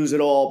willing to lose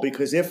it all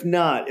because if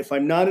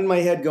I'm not in my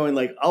head going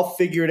like, I'll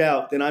figure it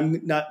out, then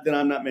I'm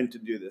not meant to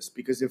do this.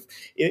 Because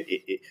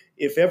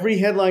if every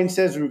headline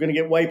says we're going to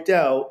get wiped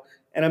out,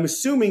 and I'm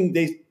assuming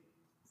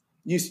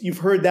you've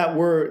heard that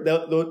word,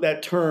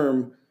 that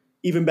term,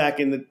 even back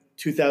in the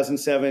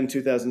 2007,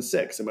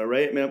 2006. Am I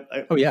right?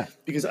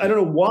 Because I don't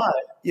know why.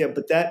 Yeah,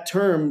 but that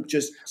term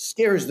just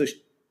scares the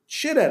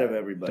shit out of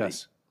everybody.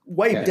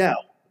 Wiped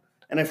out.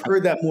 And I've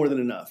heard that more than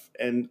enough.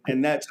 And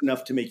that's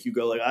enough to make you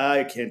go like,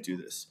 I can't do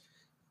this.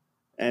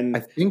 And I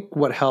think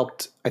what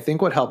helped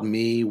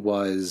me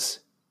was,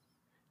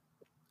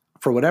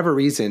 for whatever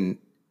reason,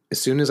 as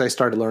soon as I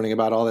started learning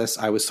about all this,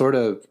 I was sort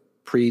of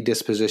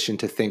predispositioned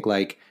to think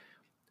like,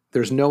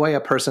 there's no way a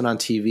person on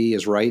TV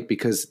is right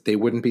because they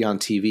wouldn't be on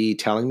TV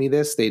telling me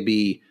this. They'd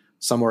be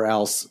somewhere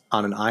else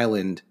on an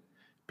island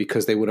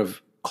because they would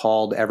have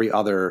called every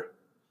other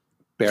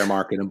bear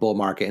market and bull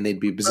market and they'd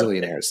be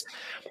bazillionaires.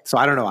 So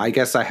I don't know. I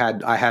guess I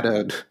had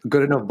a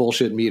good enough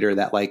bullshit meter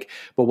that like,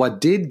 but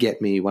what did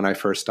get me when I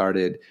first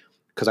started,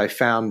 because I've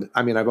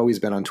always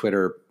been on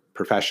Twitter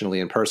professionally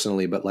and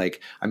personally, but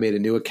like I made a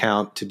new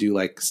account to do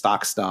like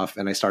stock stuff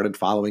and I started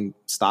following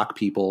stock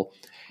people.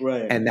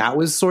 Right. And that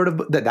was sort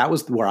of that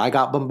was where I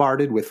got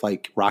bombarded with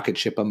like rocket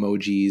ship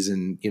emojis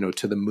and,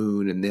 to the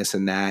moon and this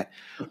and that.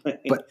 Right.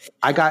 But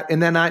and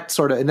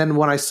then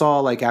when I saw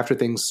like after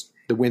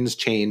the winds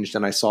changed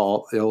and I saw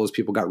all those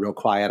people got real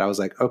quiet, I was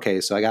like,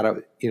 okay, so I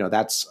gotta,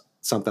 that's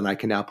something I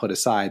can now put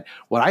aside.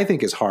 What I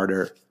think is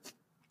harder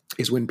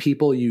is when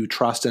people you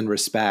trust and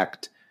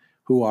respect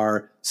who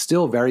are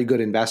still very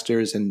good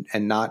investors and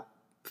not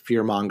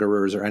fear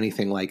mongerers or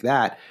anything like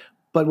that,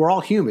 but we're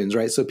all humans,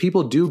 right? So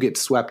people do get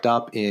swept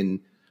up in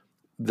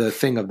the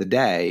thing of the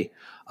day.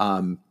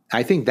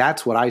 I think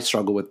that's what I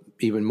struggle with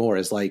even more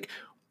is like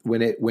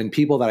when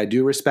people that I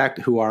do respect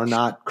who are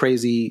not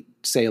crazy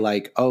say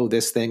like, oh,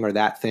 this thing or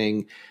that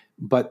thing,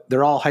 but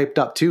they're all hyped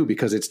up too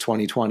because it's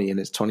 2020 and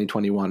it's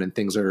 2021 and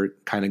things are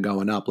kind of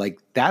going up. Like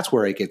that's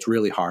where it gets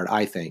really hard,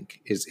 I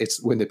think, is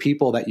it's when the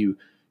people that you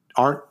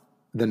aren't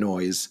the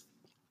noise,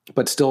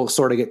 but still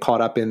sort of get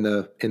caught up in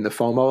the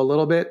FOMO a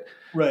little bit.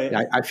 Right.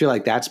 I feel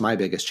like that's my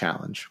biggest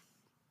challenge.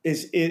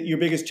 Your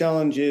biggest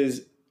challenge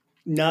is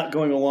not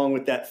going along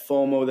with that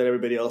FOMO that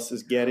everybody else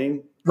is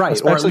getting. Right.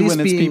 Especially when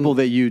it's people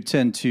that you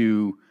tend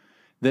to,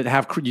 that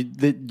have,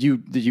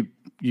 that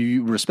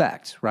you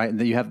respect, right? And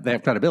that they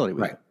have credibility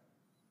with. Right.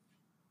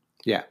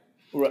 Yeah.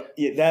 Right.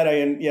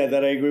 Yeah,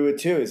 that I agree with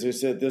too.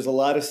 Is there's a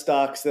lot of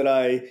stocks that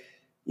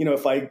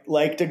if I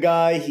liked a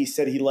guy, he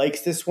said he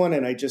likes this one,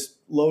 and I just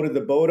loaded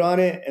the boat on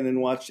it and then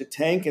watched it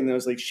tank. And I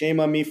was like, shame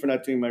on me for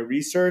not doing my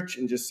research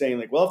and just saying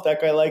like, well, if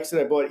that guy likes it,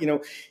 I bought, And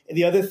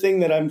the other thing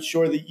that I'm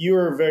sure that you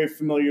are very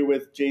familiar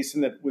with,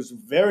 Jason, that was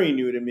very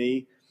new to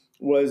me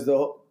was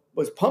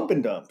pump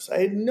and dumps. I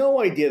had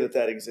no idea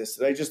that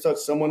existed. I just thought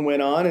someone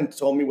went on and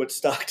told me what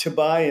stock to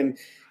buy. And,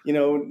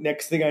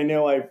 next thing I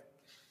know, I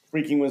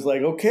freaking was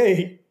like,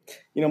 okay,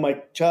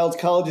 my child's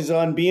college is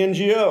on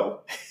BNGO.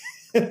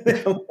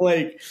 I'm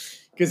like,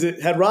 because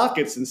it had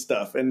rockets and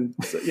stuff. And,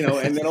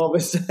 and then all of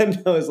a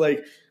sudden I was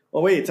like,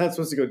 oh, wait, it's not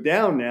supposed to go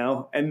down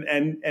now.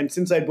 And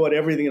since I bought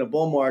everything in a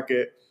bull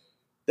market,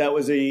 that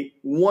was a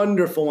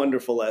wonderful,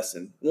 wonderful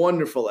lesson.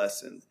 Wonderful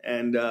lesson.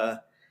 And I've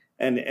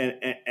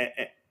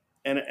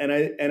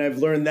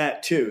learned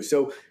that too.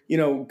 So,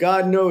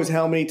 God knows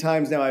how many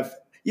times now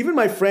even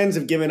my friends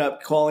have given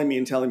up calling me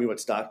and telling me what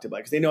stock to buy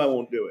because they know I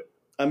won't do it.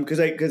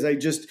 Because I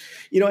just,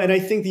 and I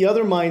think the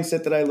other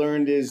mindset that I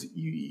learned is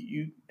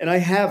and I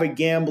have a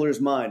gambler's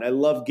mind. I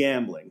love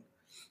gambling.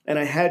 And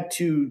I had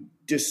to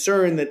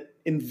discern that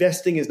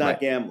investing is not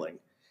gambling.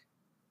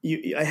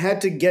 I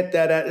had to get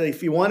that out.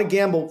 If you want to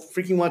gamble,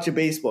 freaking watch a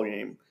baseball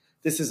game.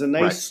 This is a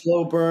nice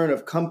slow burn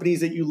of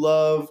companies that you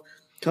love,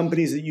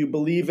 companies that you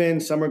believe in.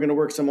 Some are going to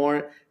work, some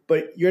aren't.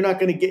 But you're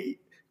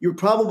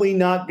probably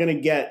not going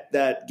to get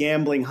that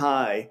gambling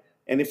high.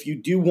 And if you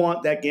do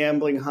want that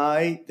gambling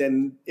high,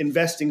 then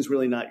investing is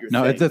really not your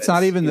thing. No, that's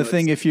not even the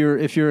thing. If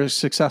you're a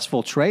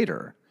successful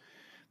trader,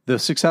 the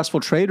successful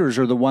traders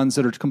are the ones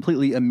that are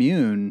completely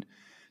immune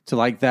to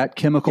like that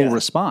chemical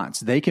response.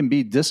 They can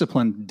be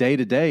disciplined day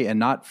to day and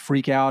not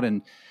freak out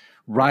and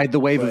ride the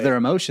wave of their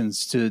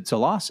emotions to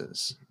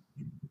losses.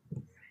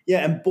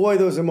 Yeah, and boy,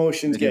 those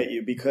emotions get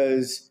you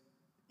because,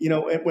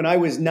 when I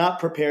was not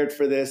prepared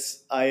for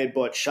this, I had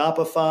bought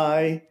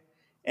Shopify.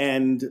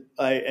 And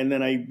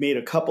then I made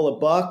a couple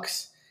of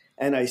bucks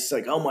and I was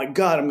like, oh my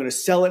God, I'm going to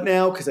sell it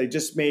now because I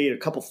just made a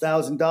couple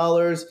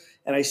 $1,000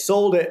 and I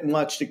sold it and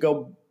watched it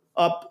go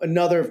up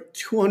another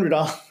 $200.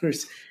 And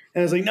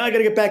I was like, no, I got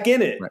to get back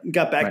in it. Right.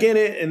 Got back in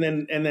it. And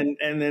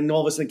then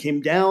all of a sudden it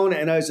came down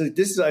and I was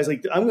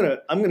like, I'm going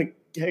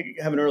to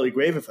have an early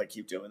grave if I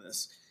keep doing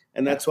this.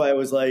 And that's why I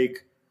was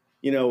like,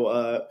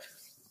 one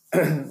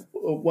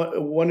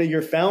of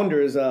your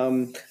founders,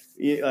 believe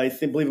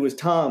it was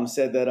Tom,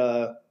 said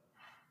that,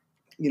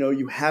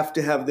 you have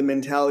to have the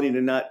mentality to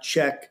not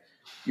check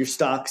your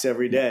stocks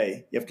every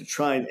day. You have to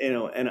try and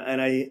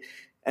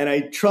I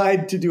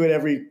tried to do it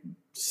every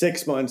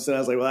 6 months and I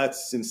was like, well,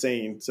 that's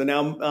insane. So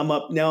now I'm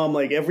up. Now I'm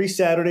like every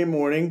Saturday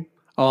morning.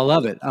 Oh, I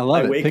love it. I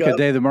love it. Pick a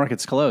day the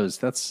market's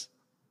closed. Get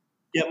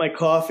my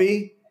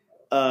coffee,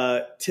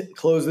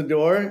 close the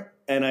door,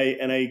 and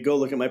I go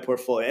look at my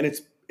portfolio. And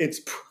it's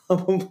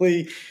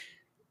probably,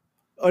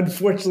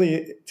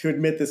 unfortunately, to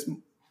admit this,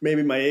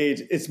 maybe my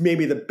age, it's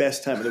maybe the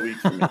best time of the week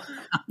for me,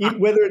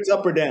 whether it's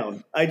up or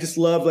down. I just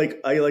love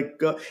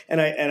go and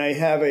I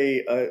have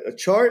a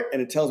chart and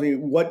it tells me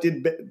what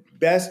did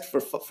best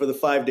for the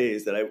 5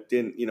 days that I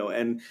didn't,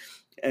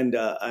 and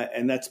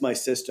that's my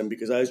system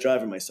because I was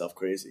driving myself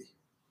crazy.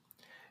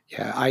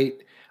 Yeah,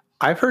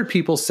 I've heard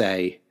people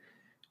say,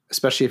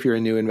 especially if you're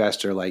a new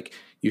investor, like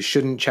you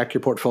shouldn't check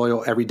your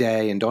portfolio every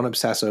day and don't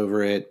obsess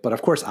over it. But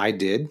of course I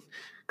did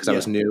because I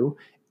was new,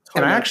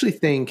 and I actually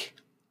think.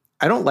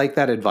 I don't like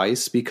that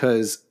advice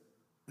because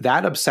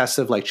that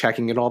obsessive, like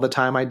checking it all the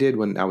time I did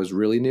when I was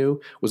really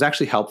new was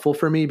actually helpful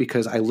for me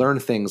because I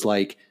learned things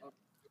like,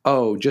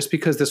 oh, just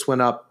because this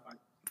went up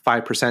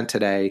 5%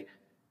 today,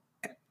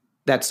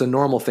 that's a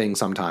normal thing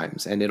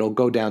sometimes. And it'll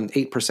go down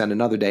 8%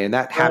 another day. And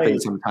that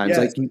happens sometimes. Yes.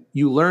 Like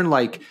you learn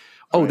like,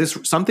 oh, this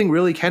something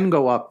really can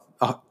go up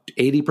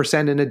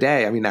 80% in a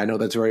day. I mean, I know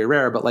that's very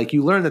rare, but like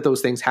you learn that those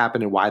things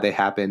happen and why they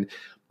happen.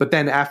 But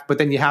then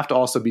you have to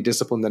also be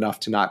disciplined enough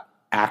to not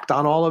act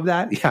on all of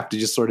that. You have to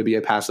just sort of be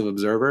a passive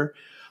observer.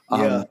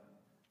 But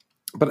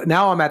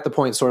now I'm at the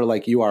point sort of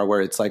like you are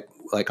where it's like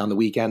on the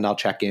weekend, I'll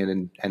check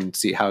in and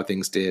see how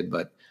things did.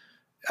 But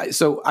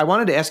so I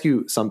wanted to ask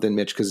you something,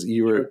 Mitch, because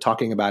you were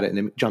talking about it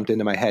and it jumped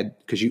into my head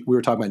because we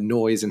were talking about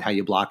noise and how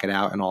you block it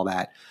out and all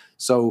that.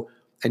 So,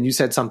 and you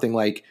said something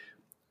like,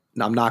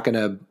 I'm not going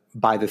to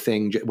buy the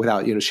thing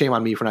without, shame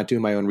on me for not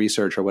doing my own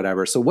research or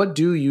whatever. So what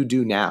do you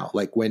do now?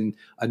 Like when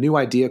a new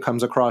idea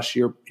comes across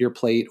your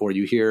plate or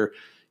you hear,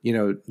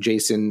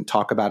 Jason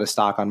talk about a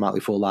stock on Motley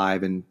Fool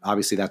Live, and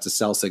obviously that's a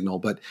sell signal.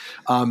 But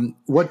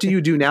what do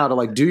you do now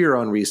to do your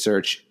own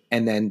research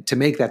and then to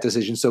make that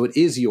decision so it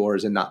is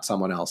yours and not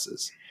someone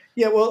else's?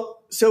 Yeah,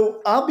 well,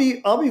 so I'll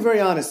be very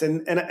honest,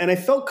 and I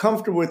felt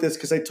comfortable with this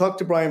because I talked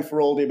to Brian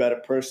Feroldi about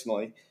it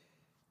personally.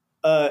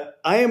 I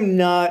am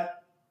not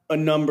a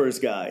numbers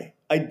guy.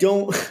 I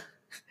don't,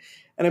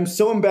 and I'm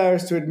so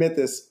embarrassed to admit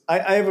this.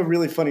 I have a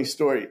really funny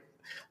story.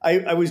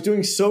 I was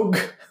doing so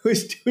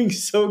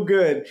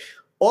good.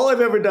 All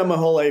I've ever done my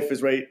whole life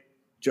is write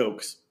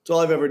jokes. It's all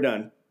I've ever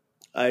done.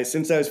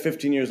 Since I was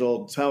 15 years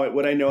old, it's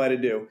what I know how to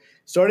do.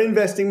 Started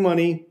investing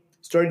money.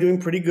 Started doing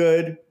pretty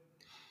good.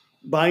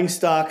 Buying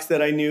stocks that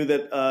I knew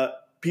that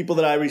people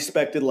that I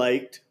respected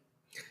liked.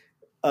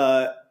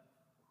 I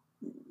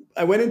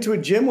went into a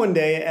gym one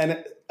day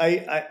and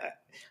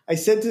I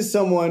said to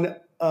someone,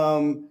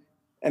 and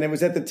it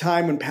was at the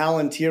time when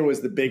Palantir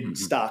was the big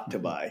stock to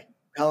buy.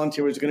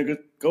 Palantir was going to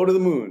go to the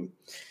moon.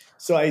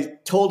 So I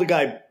told the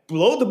guy,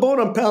 blow the boat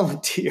on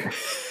Palantir.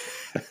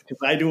 Because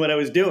I knew what I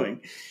was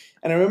doing.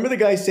 And I remember the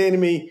guy saying to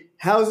me,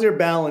 how's their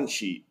balance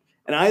sheet?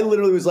 And I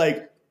literally was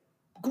like,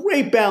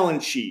 great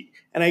balance sheet.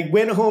 And I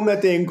went home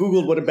that day and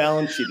Googled what a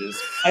balance sheet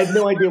is. I had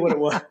no idea what it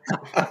was.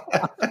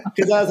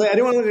 Because I was like, I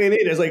didn't want to look at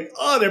it. I was like,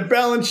 oh, their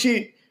balance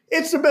sheet.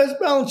 It's the best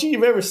balance sheet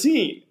you've ever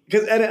seen.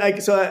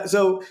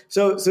 So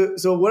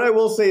what I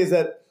will say is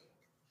that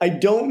I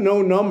don't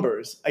know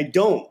numbers. I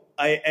don't.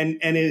 And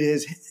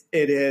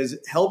it has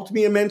helped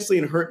me immensely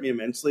and hurt me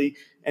immensely.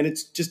 And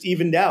it's just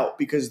evened out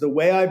because the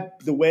way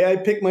I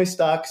pick my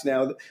stocks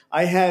now,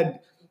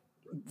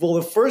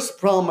 the first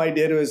problem I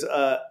did was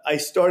I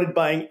started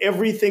buying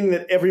everything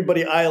that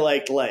everybody I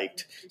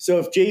liked. So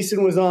if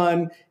Jason was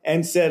on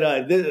and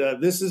said,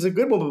 this is a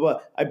good one, blah, blah,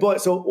 blah, I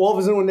bought. So all of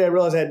a sudden one day I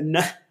realized I had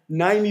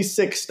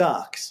 96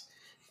 stocks.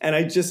 And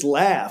I just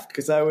laughed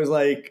because I was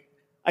like,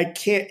 I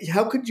can't.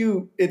 How could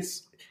you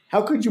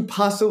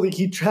possibly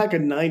keep track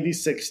of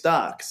 96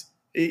 stocks?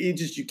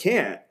 You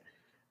can't.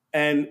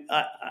 And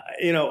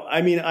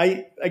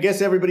I guess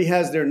everybody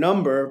has their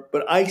number,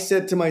 but I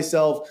said to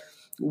myself,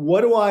 what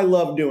do I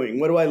love doing?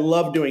 What do I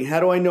love doing? How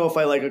do I know if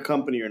I like a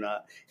company or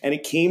not? And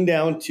it came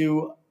down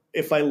to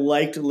if I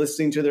liked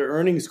listening to their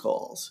earnings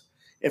calls.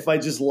 If I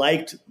just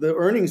liked the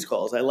earnings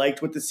calls, I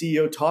liked what the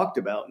CEO talked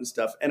about and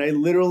stuff. And I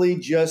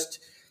literally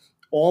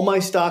all my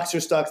stocks are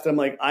stocks that I'm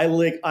like,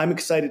 I'm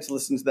excited to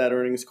listen to that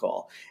earnings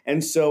call.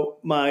 And so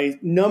my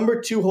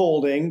number 2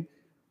 holding,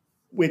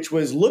 which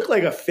looked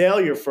like a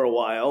failure for a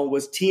while,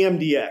 was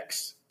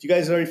TMDX. Do you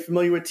guys are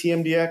familiar with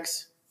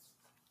TMDX?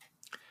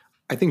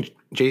 I think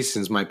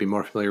Jason's might be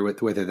more familiar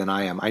with it than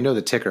I am. I know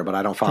the ticker, but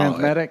I don't follow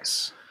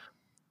Transmedics.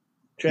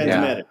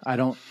 Yeah, I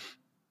don't.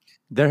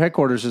 Their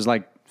headquarters is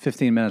like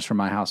 15 minutes from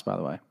my house, by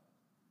the way.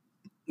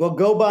 Well,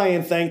 go by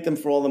and thank them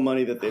for all the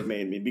money that they've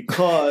made me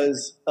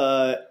because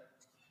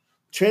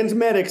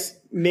Transmedics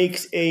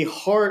makes a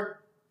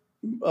heart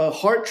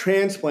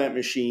transplant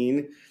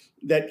machine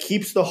that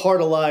keeps the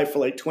heart alive for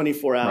like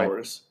 24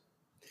 hours. Right.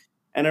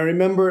 And I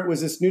remember it was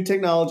this new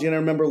technology, and I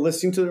remember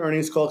listening to the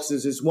earnings call because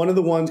this is one of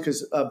the ones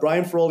because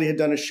Brian Feroldi had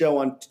done a show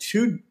on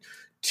two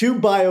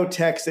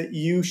biotechs that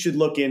you should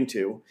look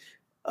into.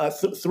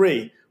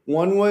 3.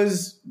 One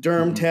was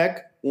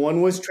DermTech,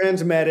 one was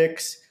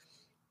Transmedics,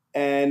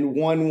 and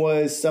one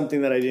was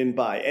something that I didn't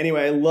buy.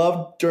 Anyway, I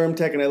loved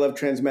DermTech and I loved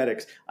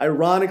Transmedics.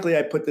 Ironically,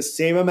 I put the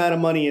same amount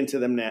of money into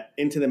them at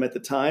the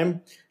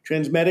time.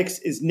 Transmedics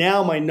is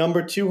now my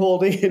number 2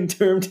 holding, and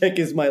DermTech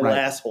is my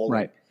last holding.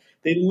 Right.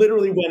 They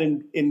literally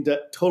went in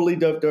totally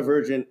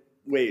divergent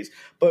ways.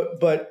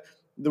 But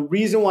the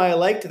reason why I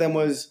liked them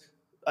was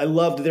I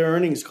loved their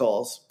earnings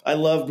calls. I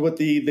loved what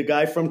the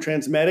guy from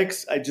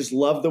Transmedics, I just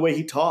loved the way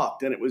he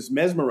talked, and it was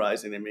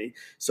mesmerizing to me.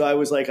 So I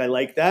was like, I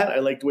like that.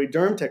 I like the way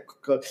DermTech.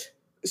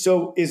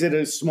 So is it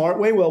a smart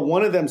way? Well,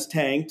 one of them's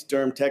tanked,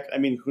 DermTech. I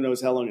mean, who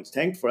knows how long it's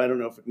tanked for. I don't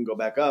know if it can go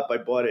back up. I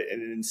bought it at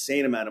an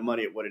insane amount of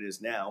money at what it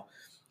is now.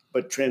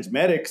 But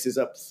Transmedics is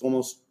up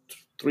almost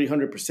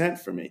 300%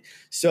 for me.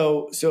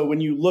 So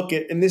when you look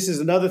at, and this is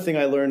another thing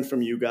I learned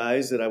from you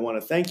guys that I want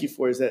to thank you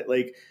for, is that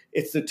like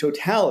it's the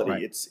totality.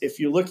 Right. It's if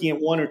you're looking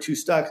at 1 or 2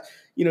 stocks,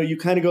 you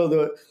kind of go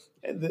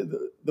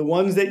the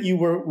ones that you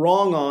were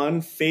wrong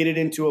on faded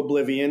into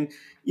oblivion.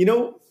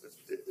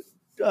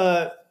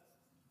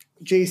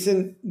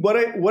 Jason,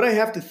 what I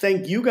have to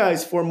thank you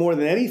guys for more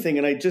than anything,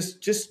 and I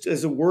just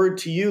as a word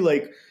to you,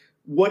 like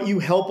what you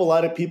help a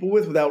lot of people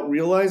with without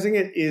realizing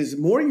it is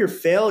more your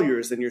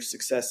failures than your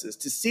successes.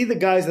 To see the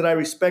guys that I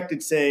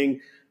respected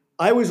saying,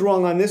 I was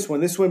wrong on this one,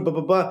 blah,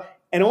 blah, blah,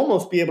 and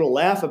almost be able to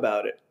laugh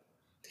about it,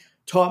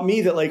 taught me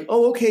that like,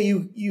 oh, okay,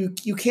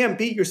 you can't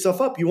beat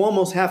yourself up. You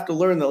almost have to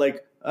learn that like,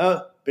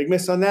 big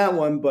miss on that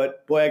one,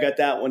 but boy, I got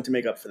that one to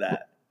make up for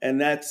that. And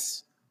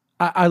that's...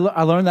 I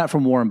learned that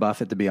from Warren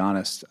Buffett, to be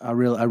honest. I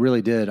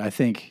really did. I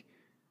think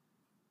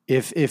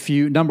if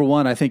you, number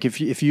one, I think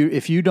if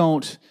you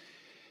don't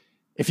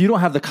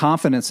have the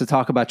confidence to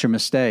talk about your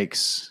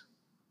mistakes,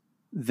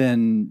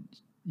 then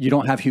you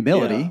don't have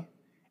humility,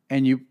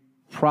 and you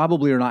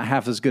probably are not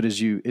half as good as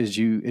you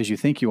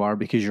think you are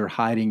because you're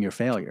hiding your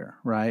failure,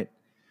 right?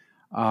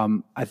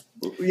 I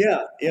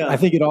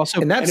think it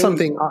also, and that's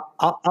something.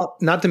 I'll,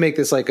 not to make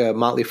this like a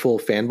Motley Fool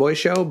fanboy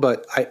show,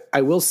 but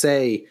I will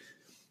say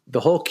the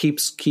whole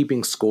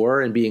keeping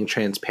score and being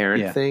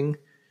transparent thing,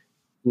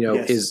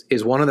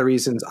 is one of the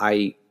reasons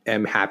I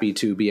am happy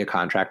to be a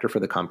contractor for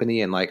the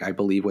company. And like, I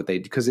believe what they,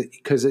 because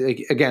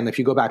again, if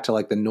you go back to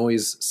like the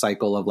noise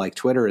cycle of like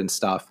Twitter and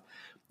stuff,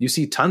 you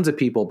see tons of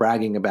people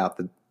bragging about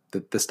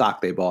the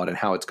stock they bought and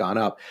how it's gone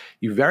up.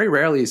 You very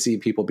rarely see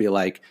people be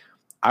like,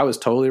 I was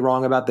totally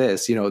wrong about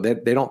this. They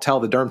don't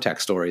tell the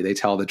DermTech story. They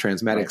tell the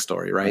Transmedic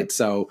story. Right.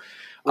 So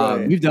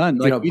we've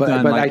done I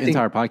think,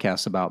 entire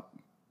podcasts about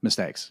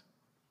mistakes.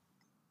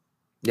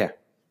 Yeah.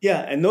 Yeah.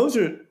 And those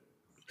are,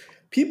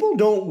 people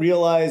don't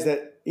realize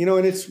that,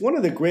 and it's one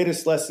of the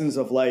greatest lessons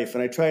of life.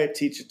 And I try to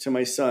teach it to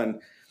my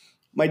son.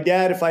 My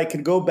dad, if I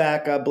could go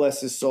back, God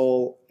bless his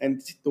soul. And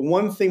the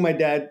one thing my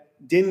dad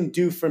didn't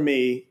do for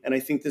me, and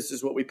I think this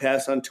is what we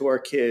pass on to our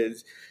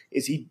kids,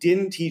 is he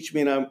didn't teach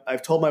me, and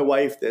I've told my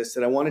wife this,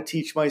 that I want to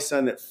teach my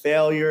son that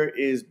failure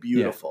is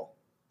beautiful.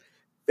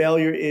 Yeah.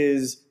 Failure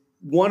is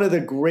one of the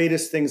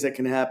greatest things that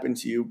can happen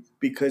to you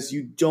because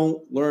you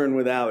don't learn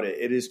without it.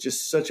 It is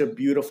just such a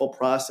beautiful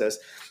process.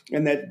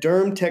 And that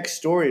DermTech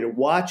story, to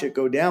watch it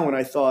go down when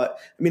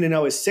and I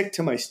was sick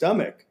to my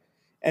stomach.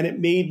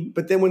 And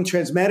but then when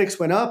Transmedics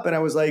went up, and I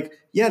was like,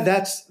 yeah,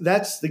 that's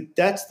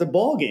the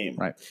ball game,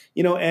 right?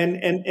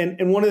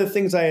 And one of the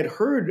things I had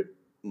heard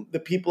the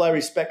people I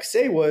respect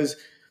say was,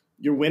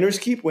 your winners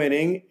keep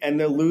winning, and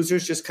the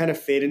losers just kind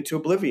of fade into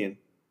oblivion.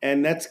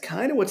 And that's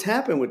kind of what's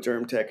happened with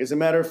DermTech. As a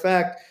matter of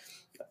fact,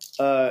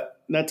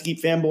 not to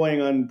keep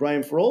fanboying on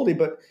Brian Feroldi,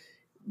 but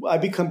I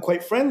become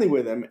quite friendly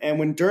with him. And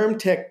when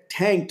DermTech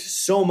tanked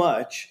so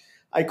much,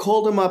 I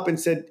called him up and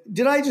said,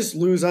 did I just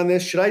lose on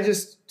this? Should I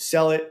just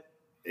sell it?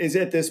 Is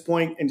at this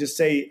point and just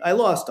say I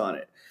lost on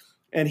it?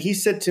 And he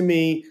said to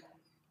me,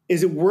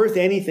 is it worth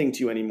anything to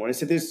you anymore? And I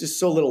said, there's just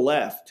so little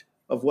left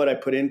of what I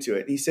put into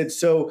it. And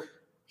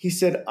he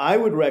said, I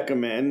would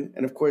recommend,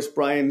 and of course,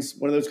 Brian's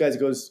one of those guys that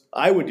goes,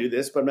 I would do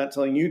this, but I'm not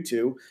telling you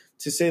to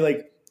say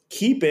like,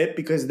 keep it,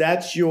 because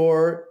that's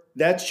your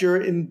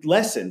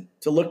lesson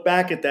to look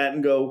back at that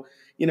and go,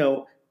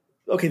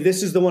 okay,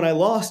 this is the one I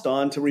lost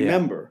on to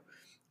remember.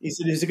 Yeah. He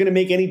said, is it going to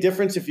make any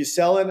difference if you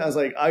sell it? And I was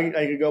like, I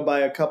could go buy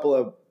a couple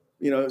of,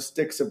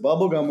 sticks of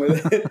bubble gum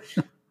with it.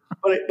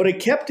 but I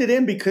kept it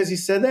in because he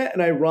said that.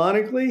 And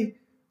ironically,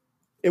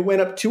 it went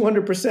up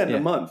 200% in a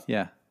month.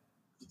 Yeah.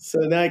 So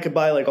then I could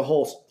buy like a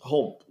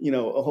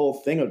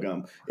whole thing of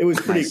gum. It was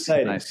pretty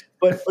exciting. Nice.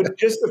 But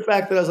just the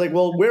fact that I was like,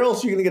 well, where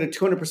else are you going to get a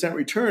 200%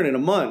 return in a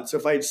month? So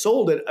if I had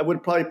sold it, I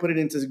would probably put it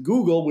into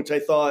Google, which I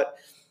thought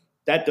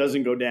that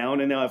doesn't go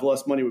down. And now I've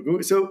lost money with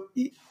Google. So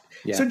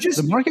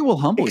just the market will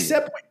humble you.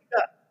 What you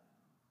got.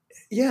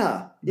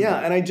 Yeah.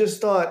 Mm-hmm. And I just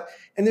thought,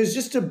 and there's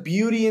just a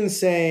beauty in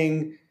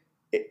saying,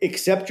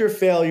 accept your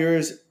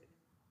failures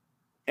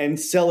and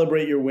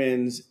celebrate your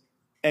wins,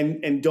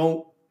 and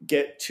don't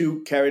get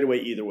too carried away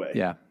either way.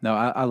 Yeah, no,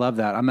 I love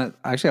that. I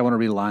want to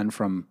read a line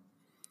from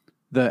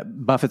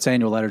Buffett's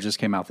annual letter just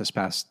came out this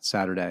past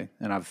Saturday,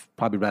 and I've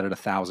probably read it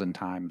 1,000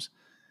 times.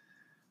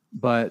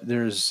 But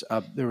there was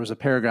a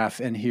paragraph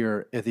in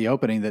here at the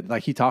opening that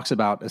like he talks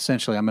about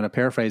essentially, I'm going to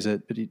paraphrase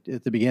it, but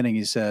at the beginning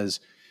he says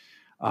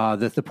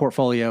that the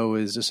portfolio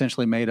is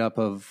essentially made up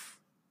of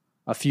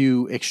a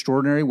few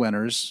extraordinary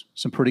winners,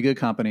 some pretty good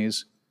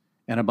companies,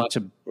 and a bunch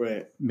of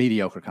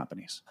mediocre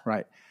companies.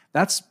 Right.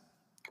 That's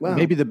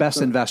maybe the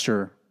best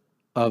investor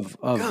of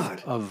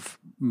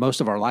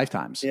most of our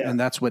lifetimes. Yeah. And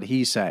that's what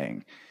he's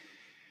saying.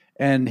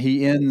 And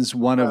he ends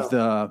one of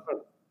the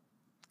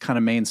kind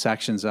of main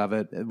sections of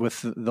it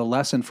with the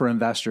lesson for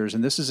investors.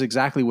 And this is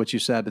exactly what you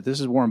said, but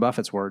this is Warren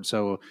Buffett's word.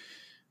 So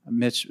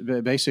Mitch,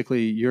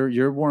 basically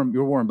you're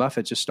Warren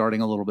Buffett, just starting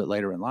a little bit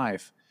later in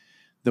life.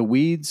 The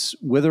weeds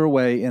wither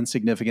away in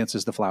significance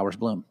as the flowers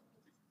bloom.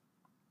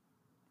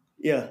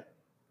 Yeah.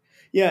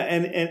 Yeah.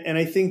 And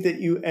I think that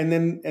and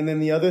then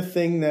the other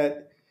thing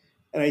that,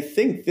 and I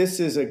think this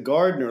is a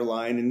Gardner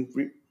line,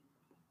 and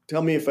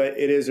tell me if it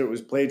is or it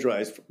was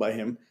plagiarized by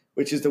him,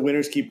 which is the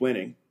winners keep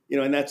winning.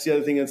 And that's the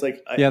other thing. It's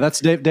like, that's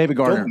David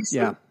Gardner.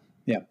 Yeah.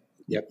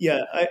 Yep. Yeah,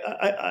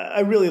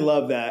 I really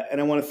love that,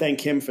 and I want to thank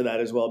him for that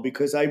as well,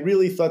 because I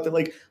really thought that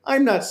like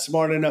I'm not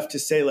smart enough to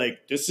say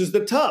like this is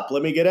the top,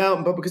 let me get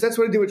out, but because that's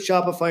what I did with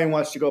Shopify and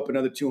watched it go up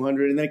another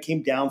 200, and then it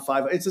came down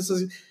 5. It's just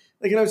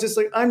like, I was just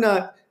like, I'm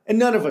not, and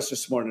none of us are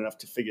smart enough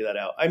to figure that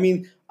out. I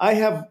mean,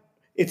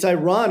 it's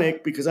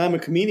ironic because I'm a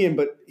comedian,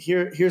 but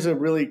here's a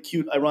really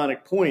cute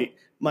ironic point.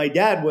 My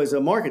dad was a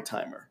market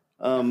timer.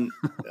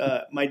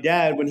 My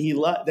dad, when he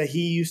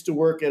used to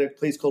work at a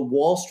place called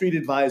Wall Street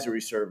Advisory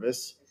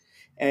Service.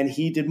 And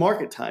he did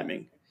market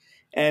timing.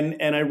 And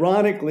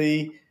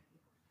ironically,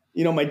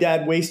 my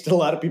dad wasted a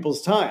lot of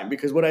people's time,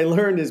 because what I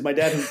learned is my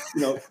dad,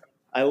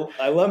 I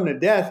love him to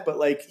death, but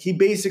like he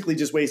basically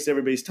just wasted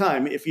everybody's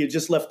time. If he had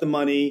just left the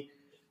money,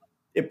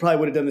 it probably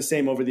would have done the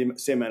same over the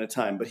same amount of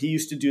time. But he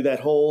used to do that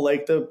whole,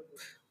 like the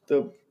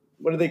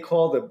what do they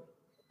call the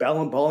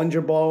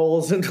Bollinger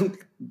Balls and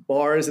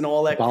bars and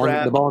all that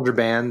crap. The Bollinger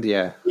Band,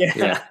 yeah.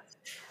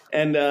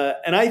 And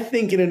I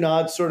think in an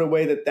odd sort of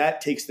way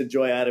that takes the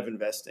joy out of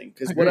investing.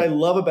 Because what I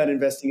love about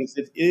investing is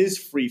it is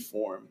free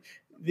form.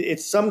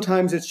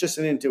 Sometimes it's just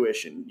an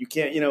intuition. You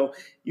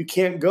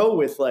can't go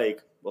with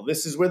like, well,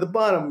 this is where the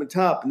bottom and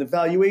top and the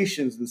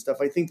valuations and stuff.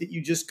 I think that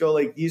you just go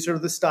like, these are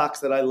the stocks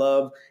that I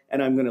love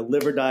and I'm going to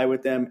live or die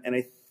with them. And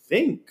I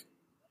think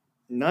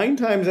 9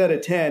 times out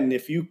of 10,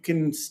 if you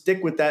can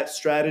stick with that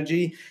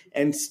strategy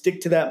and stick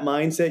to that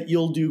mindset,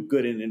 you'll do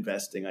good in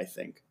investing, I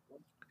think.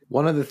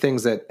 One of the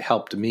things that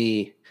helped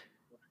me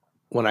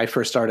when I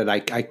first started,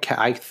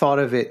 I thought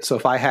of it. So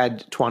if I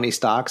had 20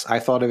 stocks, I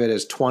thought of it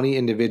as 20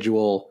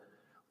 individual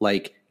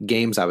like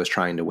games I was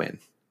trying to win,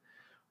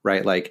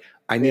 right? Like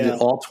I needed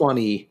all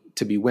 20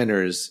 to be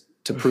winners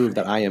to prove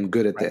that I am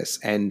good at this.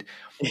 And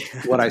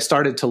what I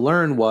started to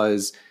learn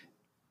was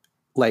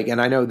like,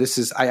 and I know this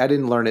is, I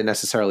didn't learn it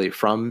necessarily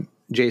from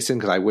Jason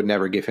because I would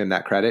never give him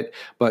that credit.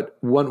 But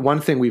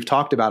one thing we've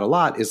talked about a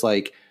lot is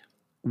like,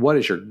 what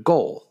is your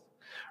goal?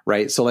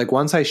 Right. So like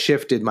once I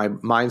shifted my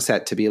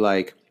mindset to be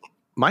like,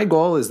 my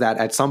goal is that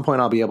at some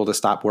point I'll be able to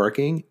stop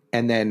working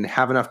and then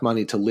have enough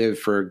money to live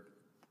for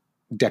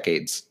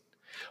decades.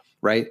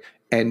 Right.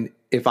 And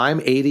if I'm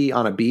 80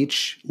 on a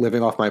beach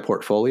living off my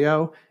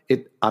portfolio,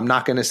 I'm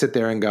not going to sit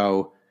there and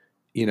go,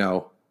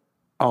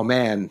 oh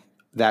man,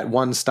 that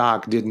one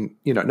stock didn't,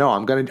 no,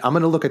 I'm going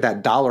to look at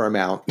that dollar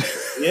amount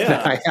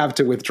that I have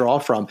to withdraw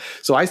from.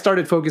 So I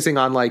started focusing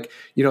on like,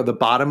 the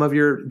bottom of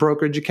your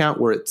brokerage account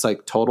where it's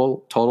like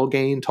total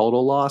gain,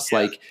 total loss.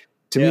 Like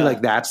to me,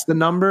 like that's the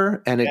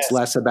number. And it's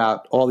less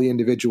about all the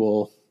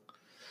individual.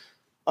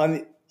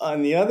 On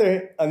the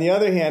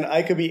other hand,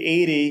 I could be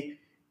 80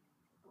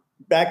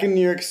 back in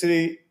New York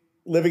City,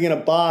 living in a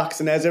box.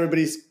 And as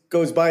everybody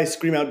goes by,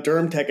 scream out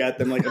DermTech at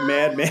them like a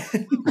madman.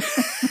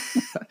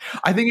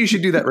 I think you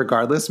should do that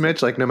regardless,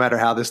 Mitch, like no matter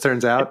how this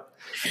turns out.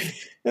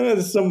 And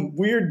there's some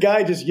weird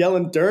guy just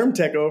yelling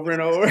DermTech over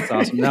and over. That's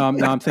awesome. Now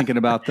I'm thinking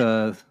about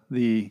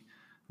the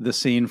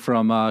scene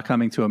from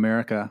Coming to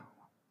America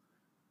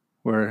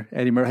where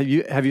Eddie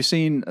Murphy. Have you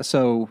seen?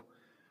 So,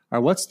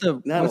 or what's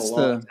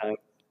the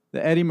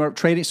Eddie Murphy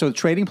trading? So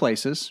Trading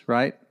Places,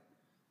 right?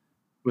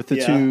 With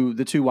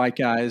the two white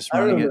guys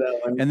running it,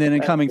 and then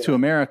in Coming to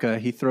America,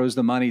 he throws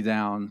the money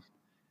down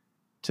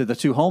to the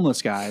 2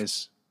 homeless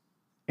guys.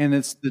 And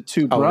it's the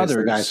 2 brothers,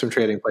 the guys from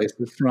Trading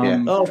Places.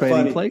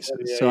 Trading Places.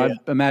 Yeah, so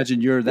I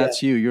imagine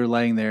that's you. You're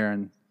laying there,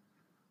 and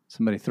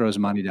somebody throws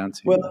money down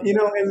to you. Well,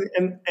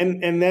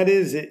 and that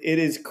is it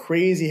is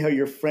crazy how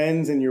your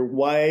friends and your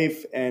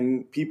wife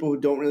and people who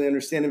don't really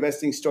understand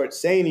investing start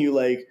saying to you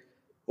like,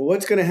 "Well,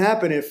 what's going to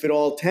happen if it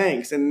all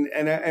tanks?" And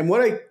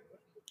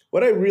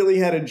what I really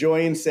had a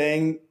joy in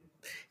saying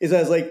is I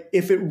was like,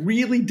 if it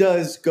really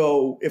does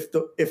go, if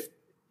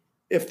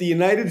the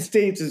United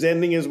States is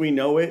ending as we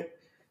know it,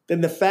 then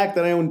the fact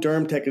that I own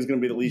DermTech is going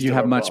to be the least. You of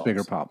have our much problems.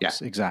 bigger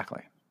problems. Yeah.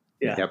 Exactly.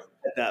 Yeah. Yep.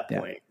 At that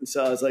point. And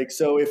so I was like,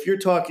 so if you're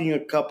talking a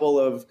couple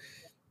of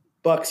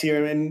bucks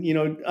here, and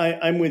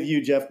I'm with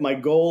you, Jeff. My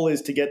goal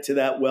is to get to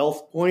that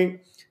wealth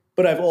point,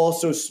 but I've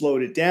also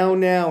slowed it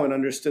down now and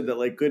understood that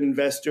like good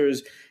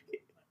investors,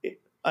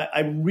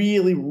 I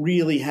really,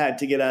 really had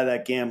to get out of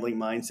that gambling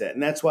mindset.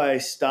 And that's why I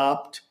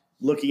stopped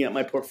looking at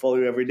my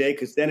portfolio every day,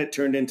 because then it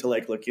turned into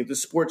like looking at the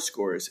sports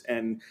scores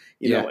and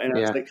I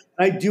was like,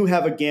 I do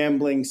have a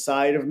gambling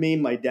side of me.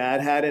 My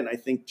dad had it, and I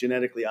think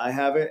genetically I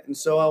have it, and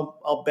so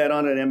I'll bet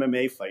on an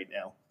MMA fight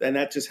now, and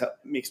that just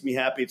makes me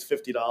happy. It's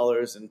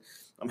 $50, and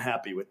I'm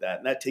happy with that,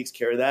 and that takes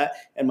care of that.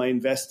 And my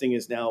investing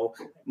is now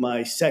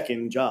my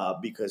second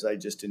job because I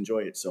just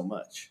enjoy it so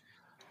much.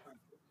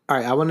 All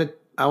right, I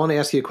want to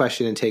ask you a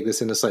question and take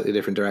this in a slightly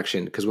different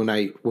direction, because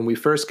when we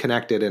first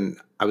connected and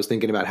I was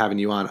thinking about having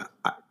you on,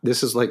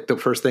 this is like the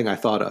first thing I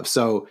thought of.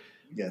 So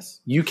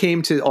yes, you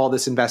came to all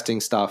this investing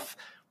stuff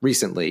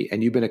recently,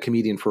 and you've been a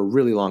comedian for a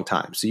really long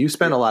time. So you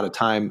spend a lot of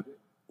time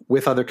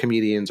with other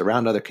comedians,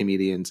 around other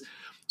comedians.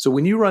 So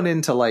when you run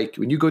into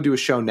when you go do a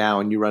show now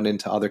and you run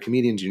into other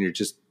comedians and you're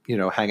just,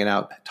 hanging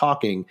out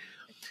talking,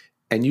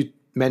 and you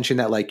mention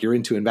that like you're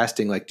into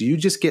investing, like do you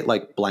just get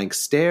like blank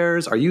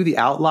stares? Are you the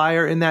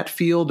outlier in that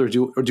field, or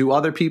do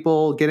other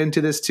people get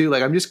into this too?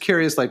 Like I'm just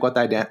curious like what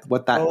that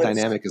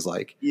dynamic is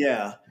like.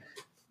 Yeah.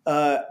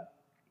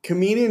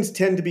 Comedians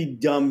tend to be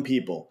dumb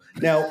people.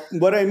 Now,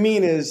 what I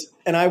mean is,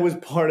 and I was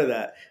part of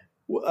that,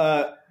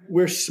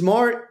 we're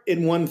smart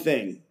in one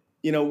thing.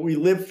 We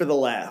live for the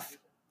laugh.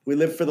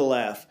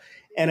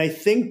 And I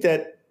think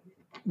that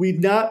we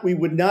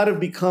would not have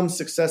become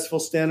successful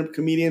stand-up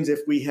comedians if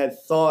we had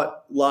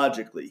thought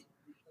logically,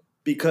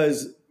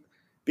 because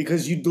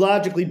you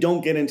logically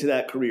don't get into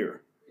that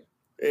career.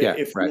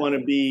 If you want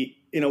to be,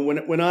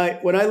 when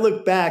I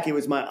look back, it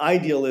was my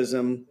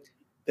idealism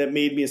that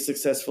made me a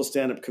successful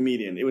stand-up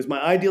comedian. It was my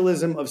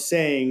idealism of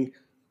saying,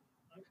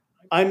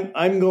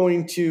 I'm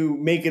going to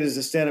make it as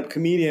a stand-up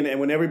comedian. And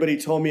when everybody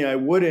told me I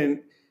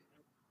wouldn't,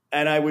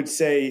 and I would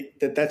say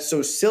that that's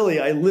so silly,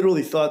 I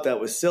literally thought that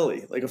was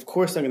silly. Like, of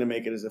course I'm going to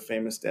make it as a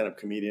famous stand-up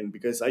comedian,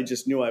 because I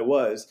just knew I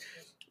was.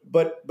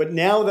 But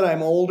now that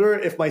I'm older,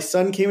 if my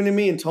son came to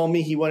me and told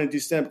me he wanted to do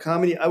stand-up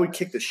comedy, I would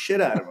kick the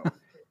shit out of him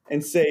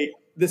and say,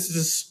 this is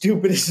the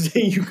stupidest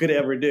thing you could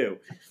ever do.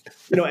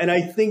 And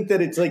I think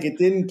that it's like it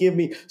didn't give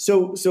me –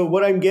 so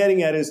what I'm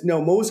getting at is,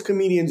 no, most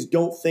comedians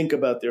don't think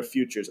about their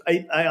futures.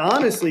 I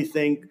honestly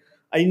think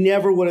I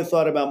never would have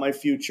thought about my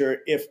future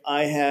if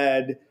I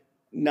had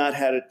not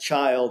had a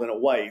child and a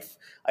wife.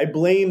 I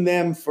blame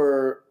them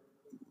for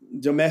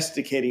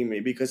domesticating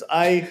me because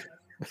I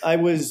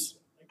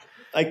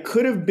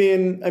could have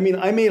been – I mean,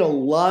 I made a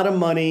lot of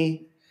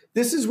money.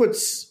 This is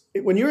what's –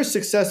 when you're a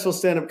successful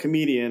stand-up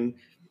comedian,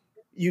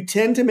 you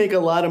tend to make a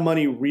lot of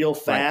money real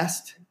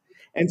fast. Right.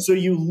 And so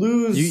you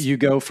lose. You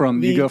go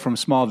from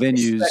small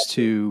venues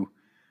to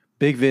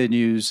big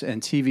venues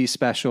and TV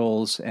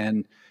specials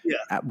and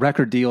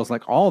record deals,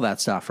 like all that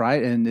stuff,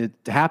 right? And it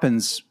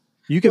happens.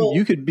 You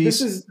could be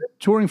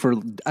touring for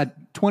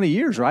 20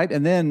 years, right?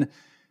 And then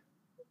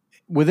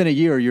within a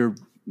year, you're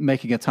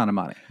making a ton of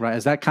money, right?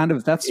 Is that kind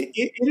of that's?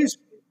 It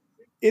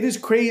is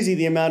crazy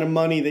the amount of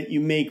money that you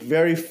make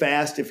very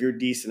fast if you're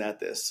decent at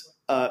this,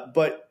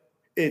 but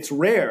it's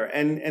rare.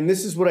 And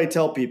this is what I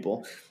tell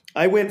people.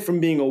 I went from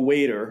being a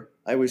waiter.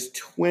 I was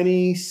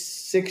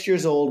 26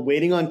 years old,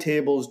 waiting on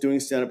tables,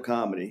 doing stand-up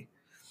comedy.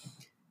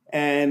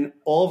 And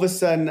all of a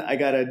sudden, I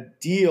got a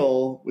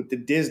deal with the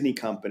Disney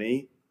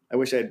company. I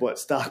wish I had bought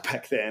stock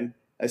back then.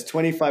 I was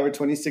 25 or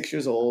 26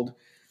 years old.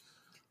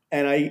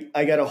 And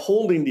I got a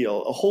holding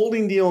deal. A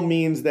holding deal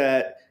means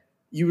that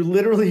you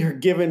literally are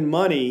given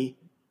money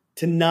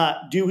to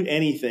not do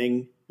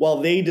anything while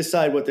they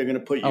decide what they're going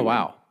to put you in. Oh,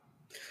 wow.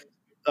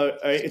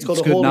 It's called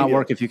a holding deal. It's good not deal.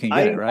 work if you can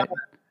get it, right?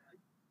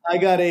 I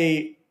got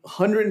a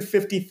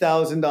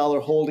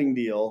 $150,000 holding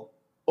deal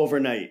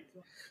overnight.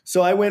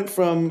 So I went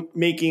from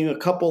making a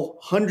couple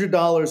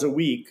 $100 a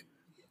week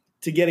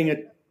to getting a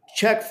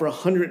check for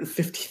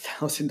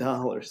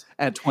 $150,000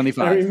 at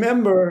 25. I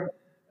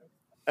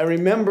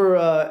remember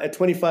at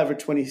 25 or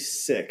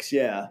 26.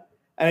 Yeah.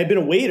 And I'd been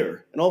a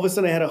waiter and all of a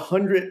sudden I had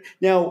 100.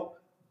 Now,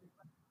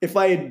 if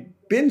I had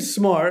been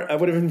smart, I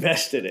would have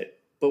invested it.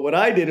 But what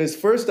I did is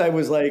first I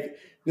was like,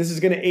 this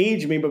is going to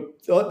age me,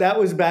 but that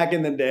was back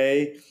in the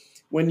day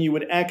when you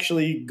would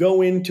actually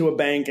go into a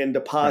bank and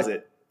deposit.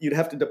 Right. You'd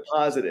have to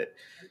deposit it.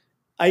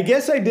 I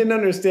guess I didn't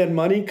understand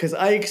money because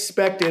I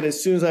expected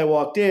as soon as I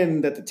walked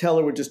in that the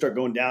teller would just start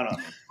going down on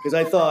me because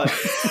I thought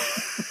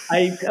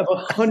I have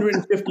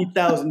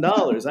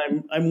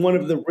 $150,000. I'm one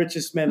of the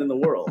richest men in the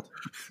world.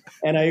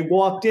 And I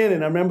walked in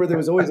and I remember there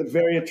was always a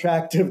very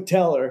attractive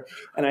teller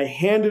and I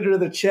handed her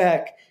the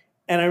check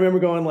and I remember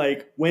going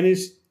like, when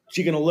is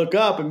she going to look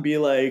up and be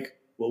like,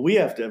 well, we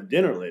have to have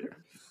dinner later.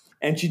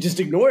 And she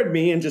just ignored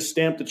me and just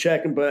stamped the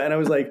check. And I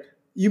was like,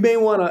 you may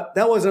want to,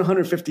 that wasn't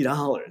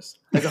 $150.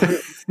 That's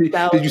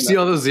 $150,000. Did you see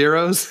all those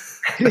zeros?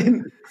 I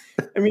mean,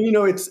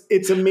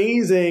 it's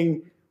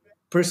amazing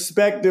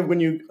perspective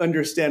when you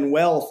understand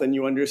wealth and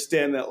you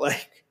understand that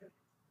like,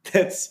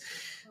 that's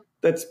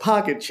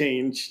pocket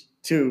change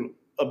to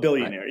a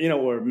billionaire, right.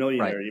 Or a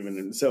millionaire right. even.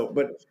 And so,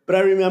 but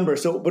I remember,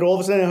 but all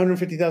of a sudden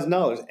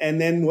 $150,000. And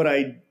then what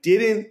I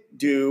didn't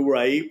do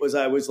right was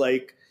I was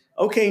like,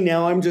 okay,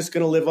 now I'm just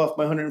going to live off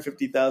my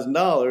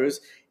 $150,000.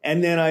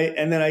 And then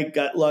I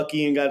got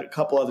lucky and got a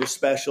couple other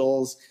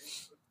specials.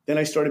 Then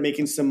I started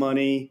making some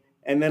money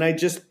and then I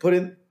just put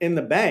it in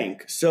the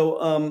bank.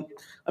 So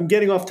I'm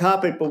getting off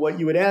topic, but what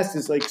you would ask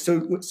is like,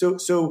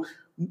 so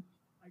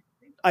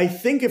I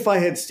think if I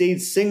had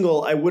stayed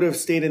single, I would have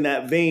stayed in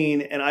that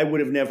vein and I would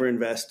have never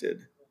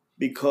invested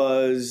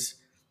because,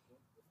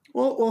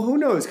 well, who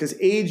knows? Because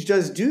age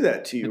does do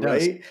that to you,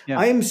 right? Yeah.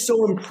 I am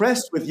so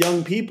impressed with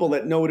young people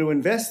that know to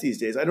invest these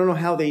days. I don't know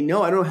how they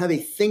know. I don't know how they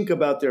think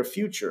about their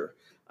future.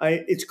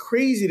 It's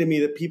crazy to me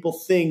that people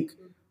think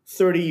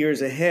 30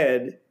 years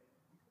ahead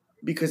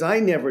because I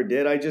never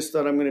did. I just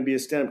thought I'm going to be a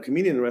stand-up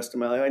comedian the rest of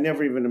my life. I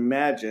never even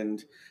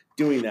imagined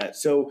doing that.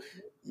 So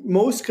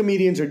most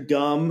comedians are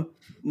dumb.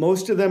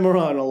 Most of them are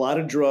on a lot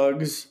of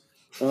drugs.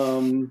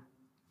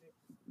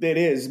 It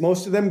is.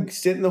 Most of them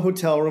sit in the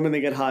hotel room and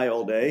they get high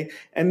all day.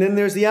 And then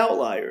there's the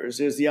outliers.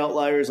 There's the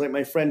outliers like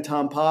my friend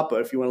Tom Papa,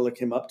 if you want to look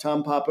him up.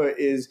 Tom Papa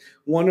is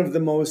one of the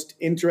most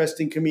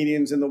interesting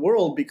comedians in the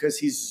world because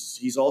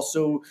he's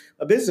also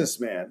a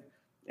businessman.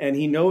 And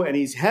he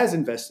has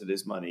invested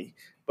his money.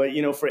 But,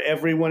 for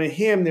every one of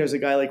him, there's a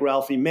guy like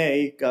Ralphie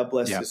May, God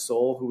bless his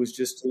soul, who was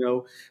just,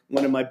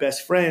 one of my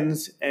best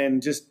friends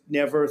and just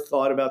never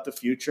thought about the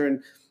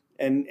future.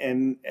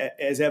 And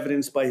as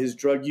evidenced by his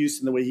drug use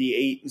and the way he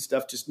ate and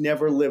stuff, just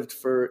never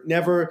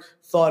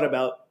thought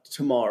about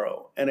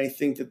tomorrow. And I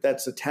think that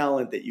that's a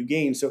talent that you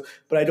gain. So,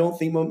 but I don't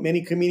think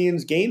many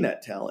comedians gain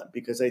that talent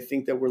because I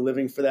think that we're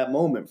living for that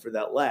moment, for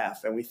that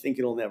laugh, and we think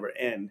it'll never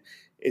end.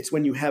 It's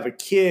when you have a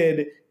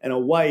kid and a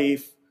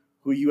wife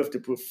who you have to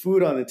put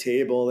food on the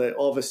table that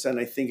all of a sudden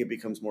I think it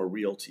becomes more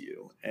real to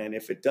you. And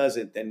if it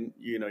doesn't, then,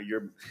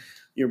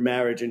 your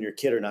marriage and your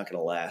kid are not going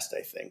to last,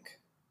 I think.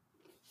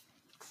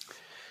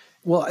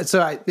 Well,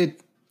 so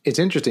it's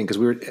interesting because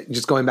we were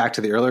just going back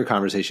to the earlier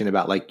conversation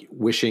about like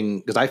wishing,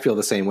 because I feel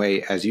the same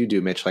way as you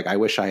do, Mitch. Like I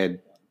wish I had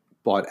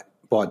bought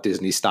bought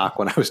Disney stock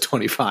when I was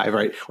 25,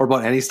 right? Or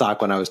bought any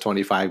stock when I was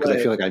 25 because I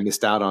feel like I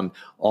missed out on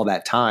all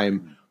that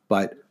time.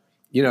 But,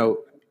 you know,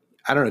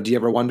 I don't know. Do you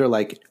ever wonder,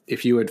 like,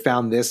 if you had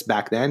found this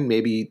back then,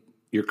 maybe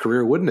your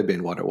career wouldn't have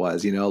been what it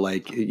was, you know,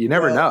 like you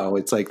never know.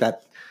 It's like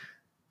that.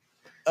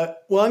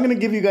 Well, I'm going to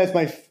give you guys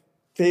my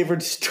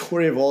favorite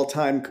story of all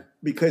time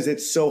because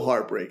it's so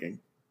heartbreaking.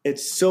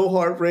 It's so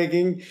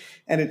heartbreaking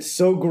and it's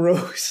so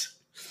gross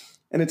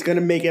and it's going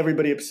to make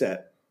everybody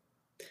upset,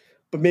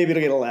 but maybe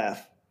it'll get a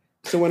laugh.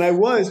 So when I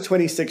was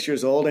 26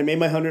 years old, I made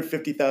my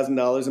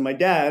 $150,000 and my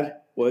dad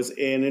was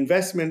an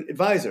investment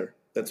advisor.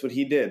 That's what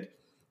he did.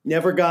 Me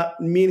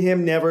and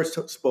him never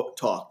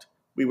talked.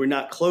 We were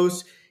not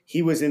close.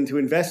 He was into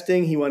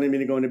investing. He wanted me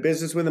to go into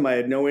business with him. I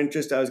had no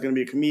interest. I was going to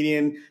be a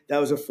comedian. That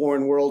was a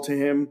foreign world to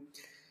him.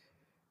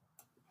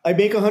 I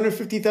make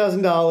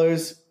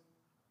 $150,000.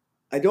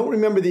 I don't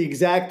remember the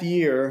exact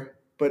year,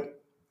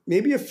 but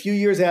maybe a few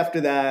years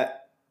after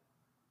that,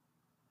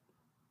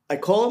 I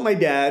call up my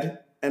dad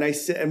and I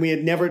said, and we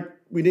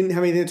didn't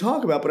have anything to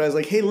talk about, but I was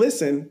like, hey,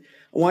 listen,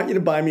 I want you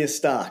to buy me a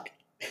stock.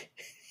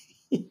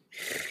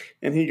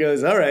 And he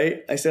goes, all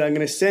right. I said, I'm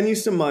going to send you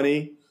some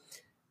money.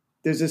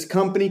 There's this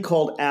company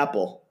called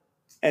Apple,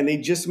 and they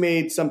just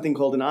made something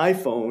called an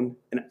iPhone,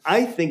 and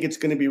I think it's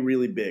going to be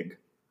really big.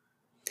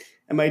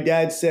 And my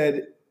dad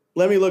said,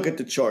 let me look at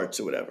the charts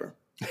or whatever.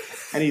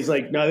 And he's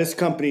like, no, this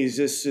company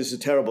is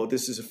terrible.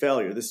 This is a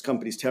failure. This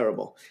company's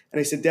terrible.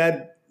 And I said,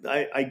 Dad,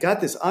 I got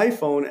this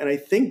iPhone, and I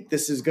think I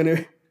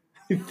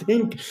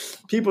think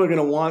people are going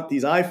to want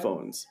these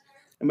iPhones.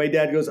 And my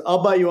dad goes,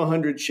 I'll buy you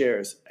 100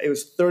 shares. It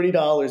was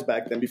 $30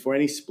 back then before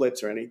any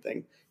splits or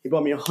anything. He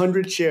bought me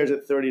 100 shares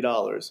at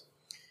 $30.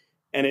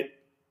 And it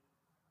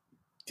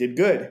did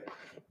good.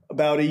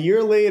 About a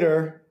year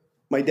later,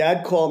 my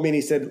dad called me and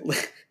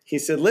he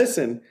said,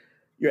 listen,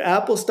 your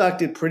Apple stock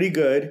did pretty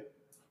good,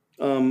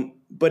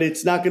 but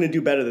it's not going to do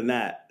better than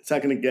that. It's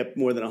not going to get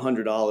more than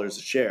 $100 a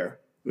share.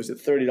 It was at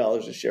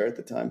 $30 a share at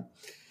the time.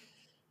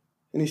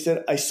 And he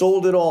said, I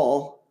sold it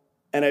all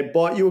and I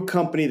bought you a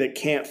company that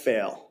can't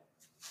fail.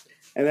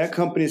 And that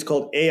company is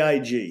called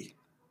AIG.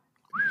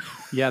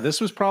 Yeah,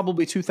 this was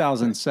probably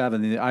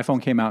 2007. The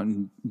iPhone came out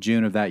in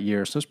June of that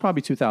year, so it's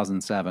probably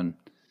 2007.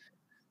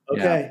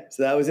 Okay,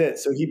 so that was it.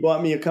 So he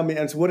bought me a company.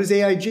 And so what is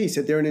AIG? He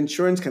said, they're an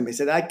insurance company. He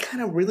said, I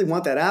kind of really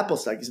want that Apple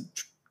stock. He said,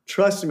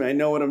 trust me, I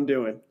know what I'm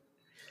doing.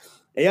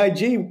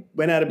 AIG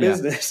went out of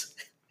business.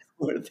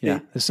 Yeah,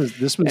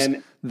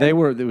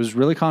 it was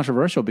really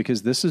controversial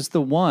because this is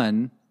the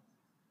one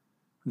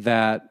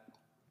that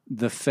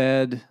the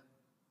Fed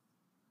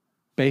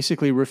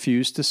basically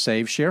refused to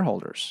save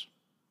shareholders.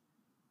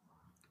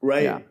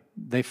 Right. Yeah.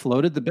 They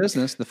floated the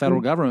business. The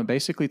federal government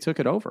basically took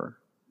it over.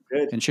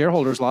 Good. And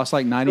shareholders lost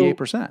like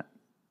 98%.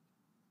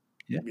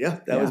 Yeah,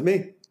 that was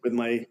me with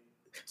my.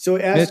 So I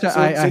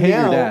hate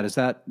your dad. Is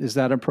that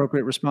an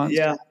appropriate response?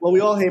 Yeah. Well, we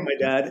all hate my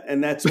dad,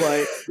 and that's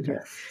why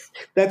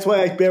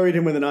I buried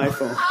him with an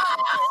iPhone.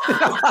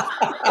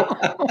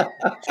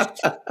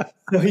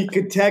 So he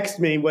could text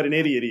me what an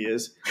idiot he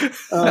is.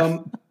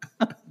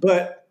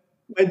 But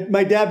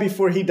my dad,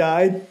 before he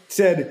died,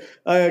 said,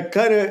 I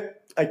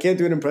can't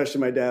do an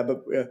impression of my dad,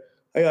 but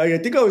I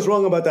think I was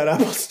wrong about that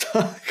Apple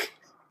stock.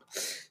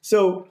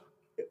 So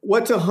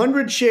what's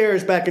 100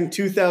 shares back in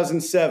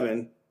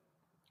 2007?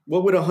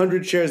 What would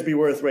 100 shares be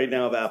worth right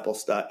now of Apple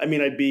stock? I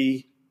mean,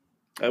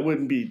 I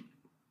wouldn't be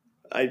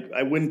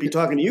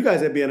talking to you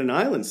guys. I'd be on an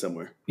island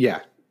somewhere.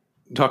 Yeah.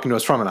 Talking to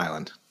us from an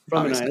island.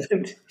 From obviously. An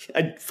island.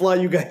 I'd fly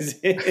you guys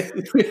in.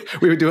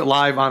 We would do it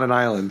live on an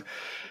island.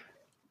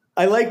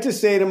 I like to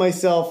say to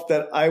myself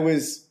that I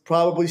was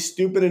probably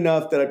stupid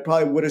enough that I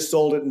probably would have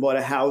sold it and bought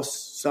a house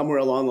somewhere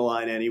along the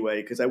line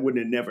anyway, because I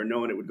wouldn't have never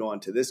known it would go on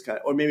to this kind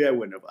of, or maybe I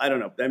wouldn't have. I don't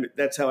know.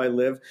 That's how I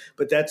live.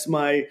 But that's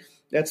my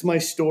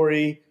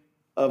story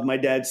of my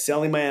dad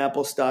selling my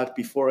Apple stock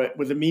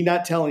with me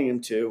not telling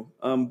him to.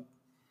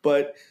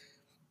 But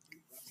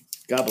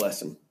God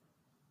bless him.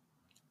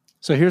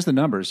 So here's the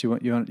numbers. You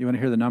want to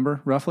hear the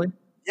number roughly?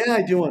 Yeah,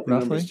 I do want the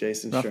numbers,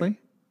 Jason. Roughly?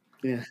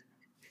 Sure. Yeah.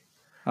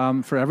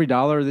 For every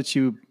 $1 that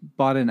you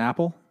bought in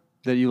Apple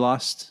that you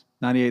lost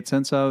 98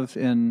 cents of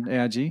in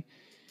AIG,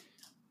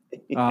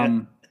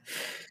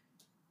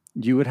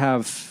 you would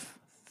have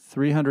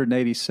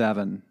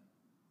 $387.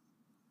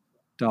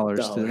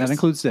 That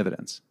includes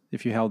dividends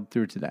if you held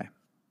through today.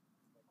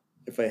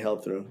 If I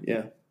held through,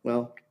 yeah.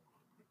 Well,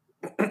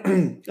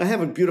 I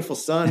have a beautiful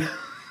son.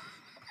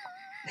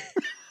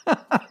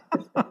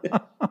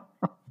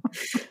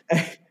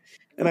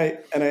 and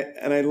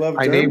I love.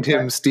 I named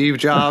him Steve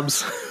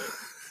Jobs.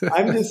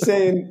 I'm just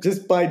saying,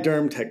 just buy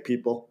Derm Tech,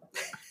 people.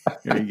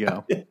 There you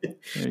go. There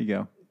you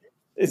go.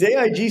 Is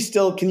AIG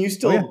still? Can you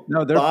still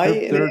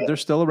buy? They're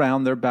still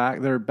around. They're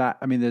back. They're back.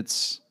 I mean,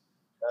 it's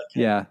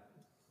yeah.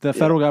 The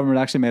federal government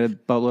actually made a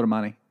boatload of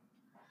money.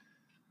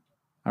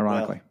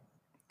 Ironically,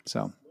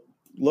 so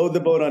load the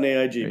boat on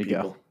AIG. There you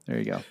people. Go. There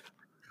you go.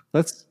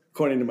 Let's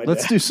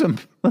dad.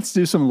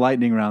 do some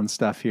lightning round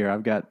stuff here.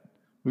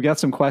 We've got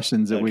some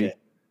questions that we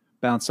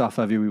bounced off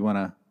of you. We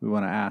want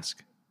to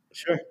ask.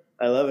 Sure,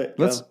 I love it.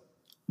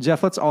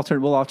 Jeff,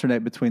 we'll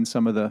alternate between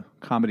some of the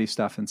comedy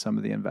stuff and some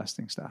of the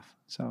investing stuff.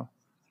 So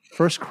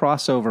first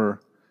crossover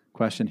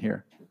question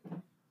here.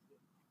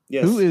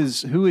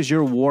 Yes. Who is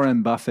your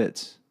Warren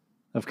Buffett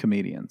of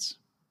comedians?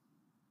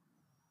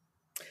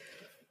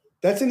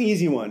 That's an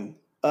easy one.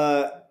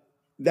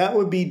 That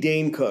would be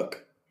Dane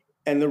Cook.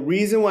 And the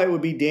reason why it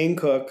would be Dane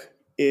Cook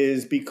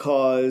is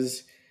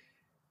because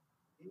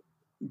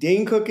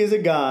Dane Cook is a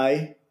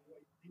guy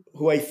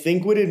who I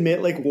think would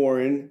admit, like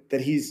Warren,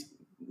 that he's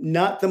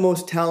not the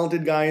most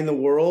talented guy in the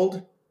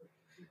world,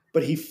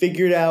 but he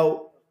figured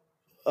out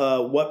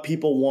what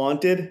people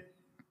wanted,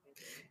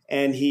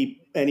 and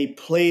he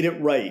played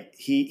it right.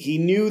 He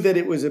knew that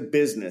it was a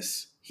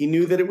business. He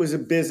knew that it was a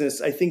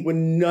business. I think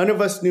when none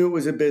of us knew it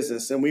was a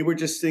business and we were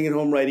just sitting at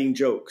home writing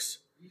jokes,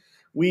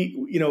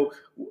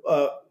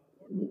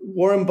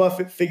 Warren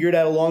Buffett figured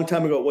out a long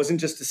time ago it wasn't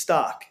just a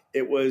stock.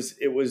 It was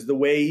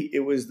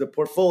the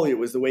portfolio. It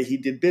was the way he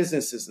did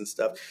businesses and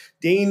stuff.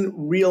 Dane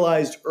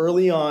realized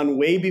early on,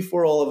 way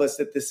before all of us,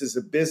 that this is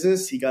a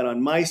business. He got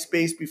on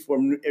MySpace before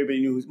everybody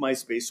knew who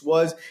MySpace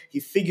was. He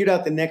figured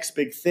out the next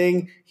big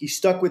thing. He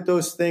stuck with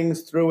those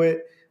things through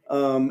it,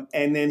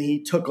 and then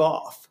he took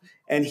off.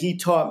 And he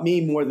taught me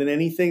more than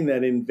anything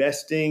that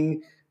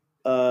investing,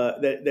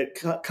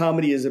 that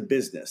comedy is a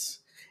business,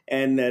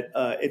 and that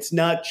it's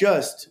not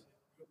just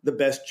the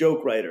best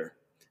joke writer.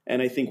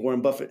 And I think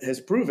Warren Buffett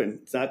has proven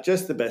it's not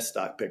just the best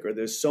stock picker.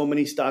 There's so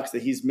many stocks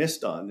that he's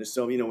missed on. There's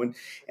so,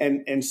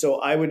 and so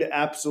I would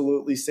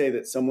absolutely say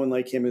that someone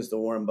like him is the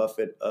Warren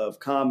Buffett of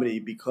comedy,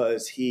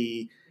 because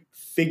he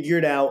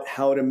figured out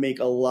how to make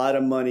a lot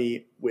of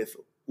money with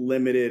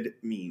limited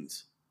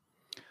means.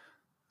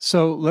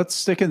 So let's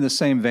stick in the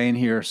same vein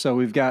here. So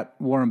we've got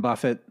Warren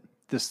Buffett,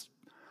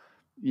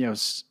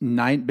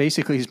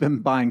 basically he's been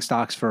buying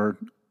stocks for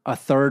a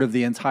third of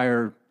the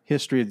entire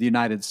history of the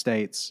United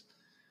States.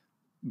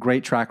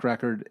 Great track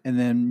record. And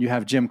then you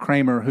have Jim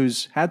Cramer,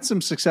 who's had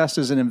some success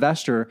as an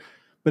investor,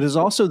 but is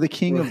also the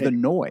king of the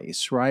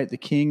noise, right? The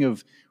king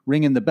of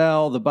ringing the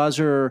bell, the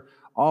buzzer,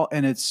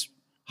 and it's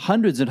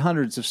hundreds and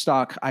hundreds of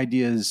stock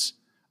ideas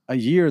a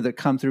year that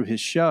come through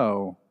his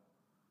show.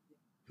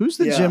 Who's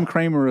the Jim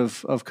Cramer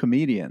of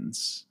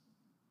comedians?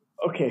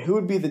 Okay, who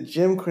would be the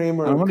Jim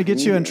Cramer? I don't want to get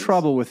you in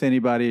trouble with any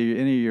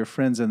of your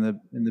friends in the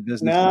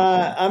business.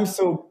 Nah, I'm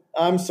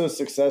so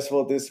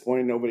successful at this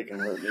point, nobody can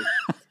hurt me,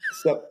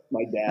 except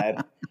my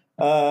dad.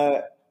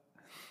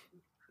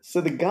 So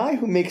the guy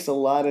who makes a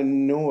lot of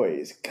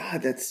noise.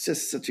 God, that's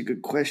just such a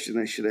good question.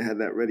 I should have had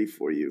that ready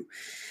for you.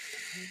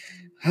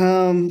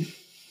 I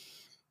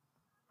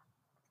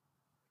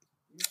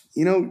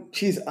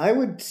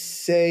would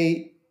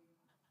say,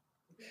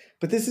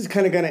 but this is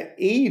kind of going to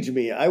age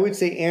me. I would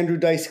say Andrew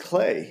Dice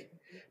Clay,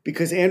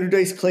 because Andrew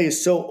Dice Clay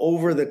is so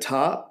over the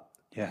top.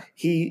 Yeah.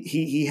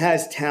 He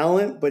has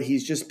talent, but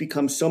he's just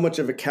become so much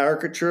of a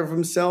caricature of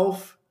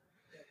himself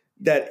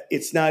that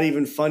it's not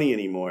even funny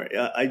anymore.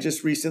 I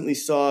just recently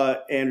saw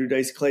Andrew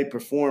Dice Clay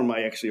perform.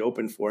 I actually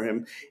opened for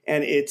him,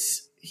 and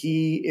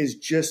he is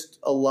just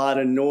a lot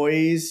of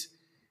noise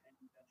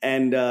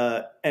and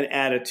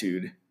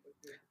attitude,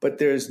 but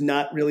there's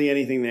not really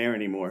anything there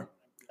anymore.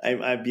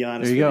 I'd be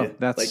honest with you.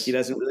 That's, he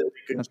doesn't really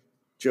make good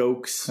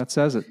jokes. That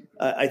says it.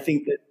 I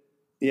think that,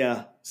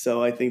 yeah.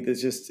 So I think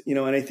that's just, and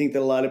I think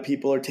that a lot of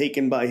people are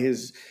taken by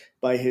his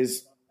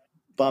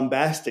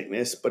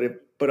bombasticness,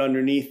 but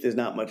underneath there's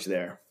not much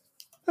there.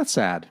 That's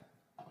sad.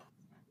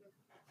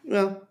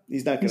 Well,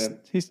 he's not going to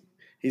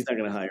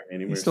hire me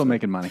anymore. He's still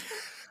making money.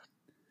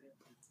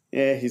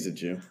 Yeah, he's a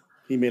Jew.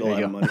 He made a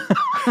lot of money.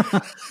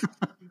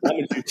 I'm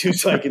a Jew too,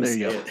 so I can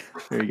say it.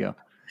 There you go.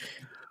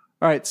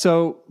 All right,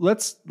 so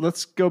let's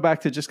go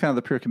back to just kind of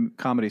the pure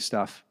comedy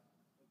stuff.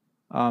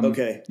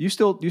 Okay. You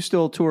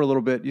still tour a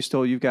little bit.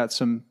 You've got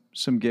some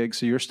gigs,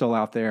 so you're still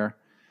out there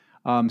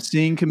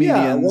seeing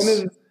comedians.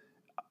 Yeah,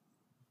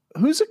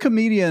 who's a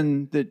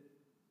comedian that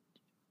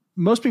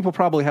most people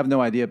probably have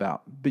no idea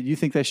about, but you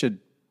think they should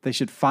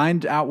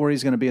find out where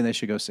he's going to be and they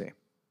should go see?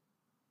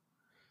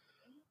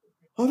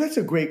 Oh, that's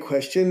a great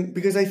question,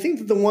 because I think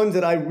that the ones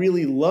that I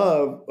really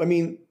love, I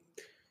mean,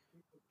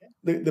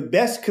 the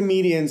best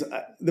comedians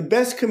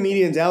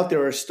out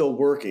there are still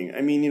working.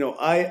 I mean,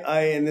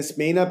 and this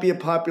may not be a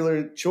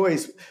popular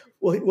choice.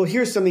 Well,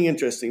 here's something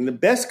interesting. The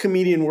best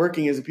comedian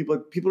working is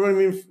people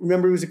don't even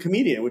remember he was a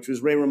comedian, which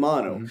was Ray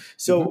Romano. Mm-hmm.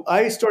 So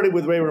I started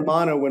with Ray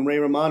Romano when Ray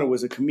Romano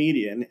was a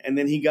comedian, and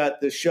then he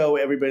got the show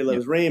Everybody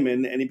Loves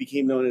Raymond, and he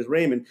became known as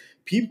Raymond.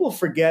 People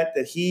forget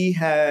that he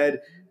had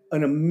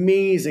an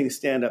amazing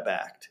stand-up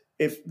act.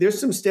 If there's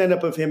some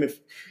stand-up of him,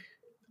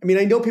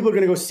 I know people are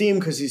going to go see him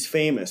because he's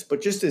famous,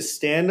 but just his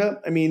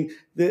stand-up,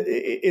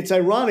 it's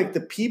ironic.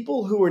 The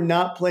people who are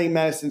not playing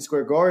Madison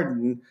Square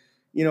Garden,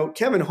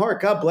 Kevin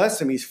Hart, God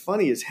bless him, he's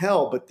funny as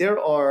hell, but there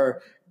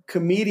are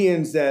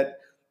comedians that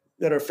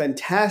are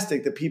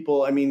fantastic. The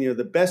people,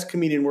 the best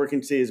comedian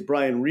working today is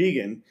Brian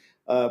Regan,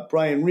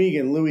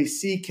 Louis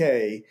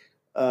C.K.,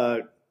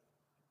 as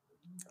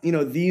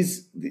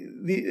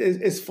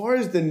far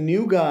as the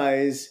new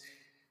guys,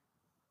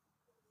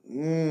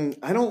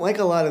 I don't like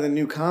a lot of the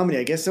new comedy.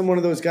 I guess I'm one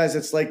of those guys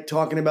that's like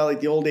talking about like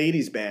the old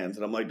 80s bands.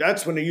 And I'm like,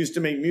 that's when they used to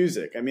make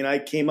music. I mean, I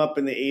came up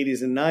in the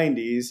 80s and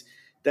 90s.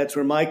 That's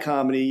where my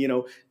comedy,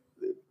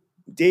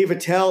 Dave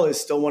Fatel is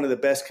still one of the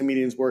best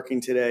comedians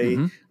working today.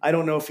 Mm-hmm. I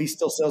don't know if he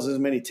still sells as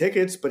many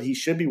tickets, but he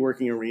should be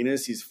working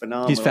arenas. He's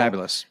phenomenal. He's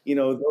fabulous.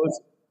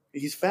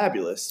 He's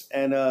fabulous.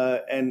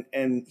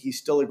 And he's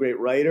still a great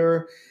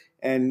writer.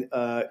 And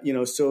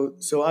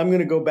so I'm going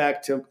to go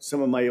back to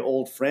some of my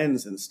old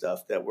friends and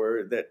stuff that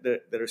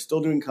are still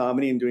doing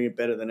comedy and doing it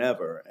better than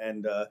ever.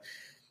 And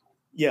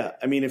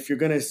I mean,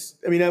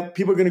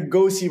 people are going to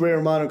go see Ray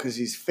Romano because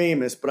he's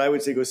famous, but I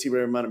would say go see Ray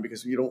Romano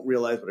because you don't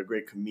realize what a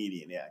great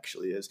comedian he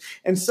actually is.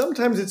 And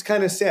sometimes it's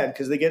kind of sad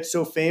because they get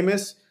so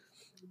famous.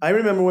 I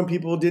remember when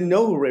people didn't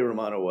know who Ray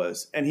Romano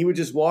was, and he would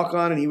just walk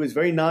on, and he was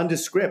very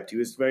nondescript.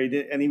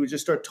 And he would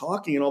just start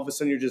talking, and all of a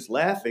sudden you're just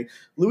laughing.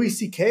 Louis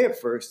C.K. at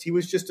first, he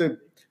was just a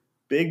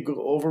big,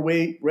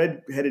 overweight,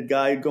 red-headed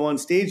guy who'd go on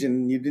stage,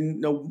 and you didn't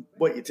know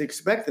what to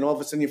expect, and all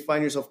of a sudden you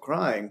find yourself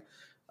crying.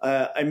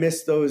 I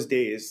miss those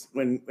days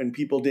when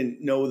people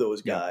didn't know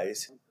those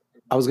guys.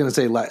 I was going to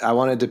say, I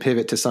wanted to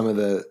pivot to some of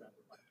the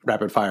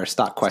rapid-fire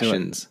stock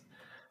questions.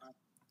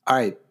 All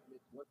right,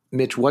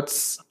 Mitch,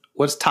 what's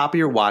top of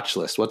your watch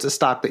list? What's a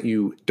stock that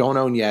you don't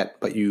own yet,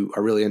 but you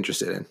are really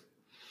interested in?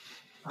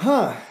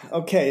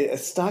 Okay. A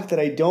stock that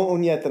I don't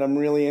own yet that I'm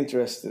really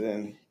interested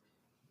in.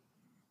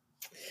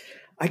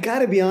 I got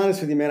to be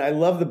honest with you, man. I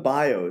love the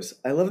bios.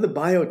 I love the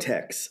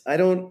biotechs.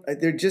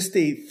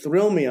 They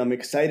thrill me. I'm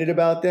excited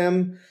about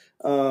them.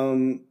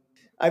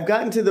 I've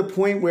gotten to the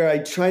point where I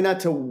try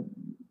not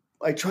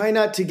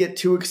to get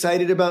too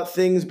excited about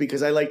things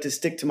because I like to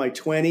stick to my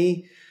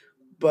 20,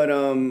 but,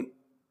 and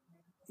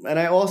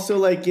I also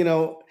like,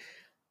 Datadog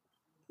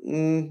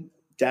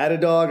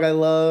I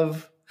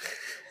love.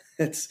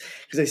 It's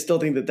because I still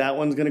think that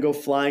one's going to go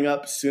flying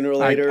up sooner or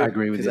later. I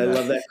agree with you. Because I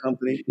love that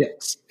company.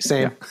 Yes,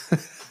 same.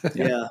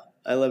 Yeah,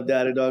 I love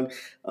Datadog.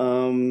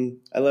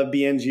 I love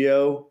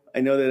BNGO. I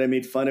know that I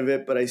made fun of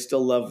it, but I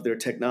still love their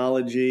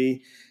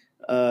technology.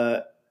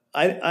 I'm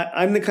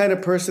the kind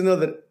of person, though,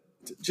 that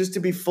just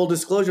to be full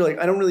disclosure, like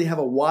I don't really have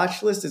a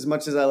watch list as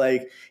much as I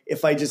like.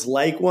 If I just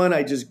like one,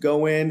 I just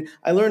go in.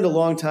 I learned a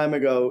long time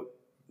ago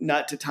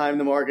not to time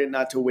the market,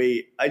 not to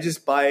wait. I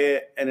just buy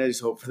it and I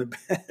just hope for the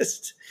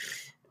best.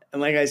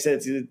 And like I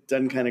said, it's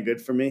done kind of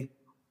good for me.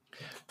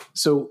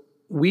 So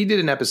we did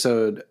an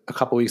episode a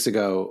couple weeks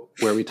ago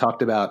where we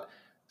talked about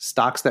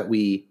stocks that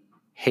we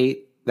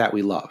hate that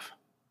we love,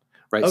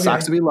 right? Okay.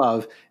 Stocks that we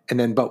love,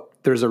 but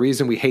there's a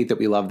reason we hate that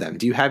we love them.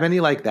 Do you have any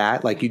like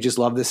that? Like you just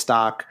love this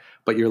stock,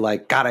 but you're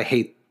like, God, I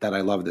hate that I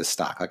love this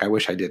stock. Like I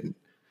wish I didn't.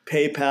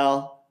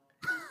 PayPal.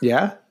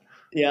 Yeah?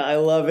 Yeah, I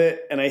love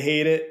it and I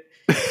hate it.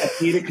 I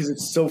hate it because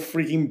it's so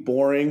freaking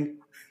boring,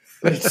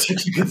 but it's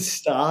such a good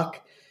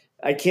stock.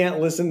 I can't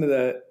listen to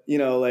the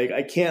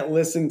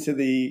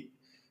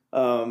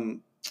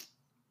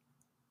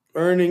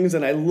earnings,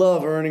 and I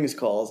love earnings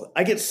calls.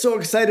 I get so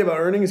excited about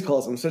earnings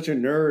calls. I'm such a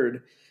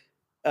nerd.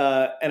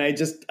 And I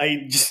just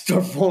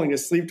start falling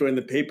asleep during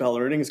the PayPal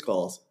earnings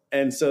calls.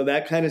 And so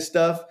that kind of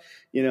stuff,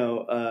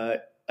 I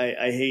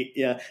hate.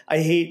 Yeah,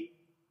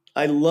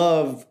 I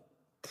love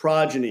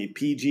Progeny,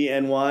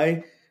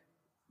 PGNY,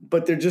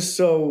 but they're just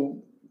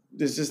so.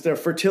 There's just their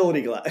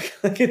fertility gland.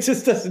 Like it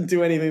just doesn't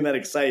do anything that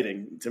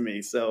exciting to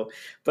me. So,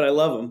 but I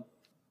love them.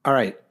 All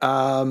right.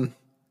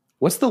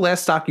 What's the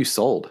last stock you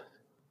sold?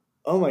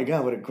 Oh my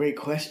God, what a great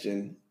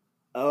question.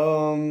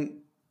 Probably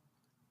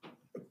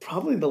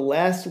the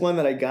last one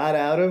that I got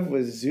out of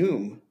was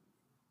Zoom.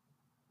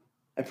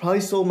 I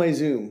probably sold my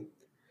Zoom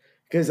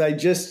because I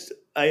guess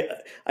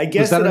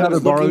was that another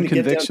borrowed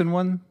conviction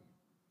one?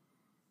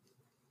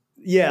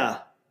 Yeah.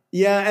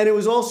 Yeah. And it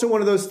was also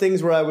one of those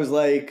things where I was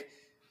like,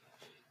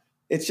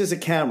 it's just a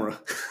camera.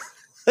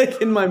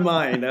 Like in my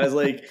mind, I was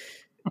like,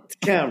 it's a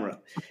camera.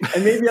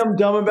 And maybe I'm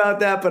dumb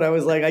about that, but I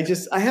was like,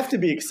 I have to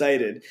be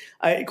excited.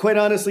 Quite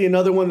honestly,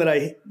 another one that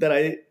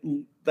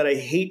I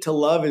hate to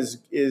love is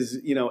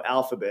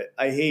Alphabet.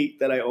 I hate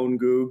that I own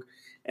Goog,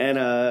 and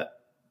I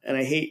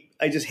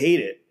just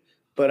hate it.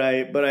 But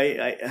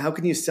I how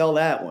can you sell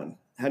that one?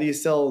 How do you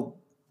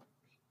sell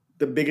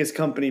the biggest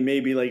company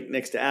maybe like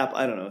next to Apple?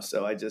 I don't know.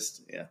 So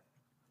yeah.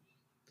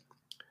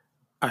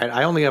 All right,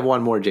 I only have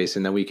one more,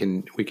 Jason. Then we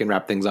can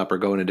wrap things up or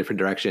go in a different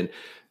direction.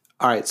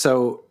 All right,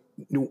 so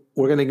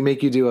we're going to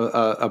make you do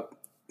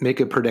make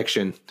a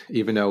prediction,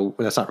 even though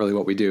that's not really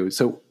what we do.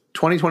 So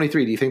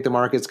 2023, do you think the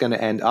market's going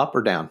to end up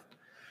or down?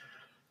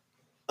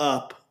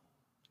 Up.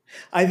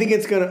 I think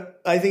it's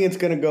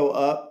gonna go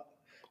up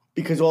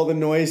because all the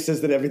noise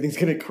says that everything's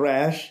going to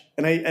crash,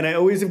 and I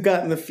always have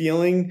gotten the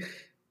feeling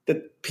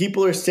that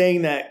people are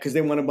saying that because they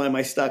want to buy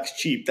my stocks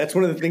cheap. That's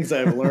one of the things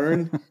I've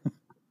learned.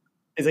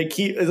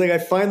 I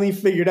finally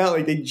figured out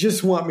like they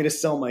just want me to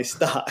sell my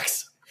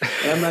stocks,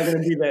 and I'm not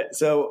going to do that.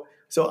 So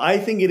I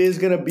think it is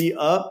going to be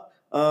up.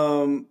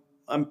 I'm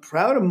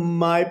proud of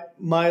my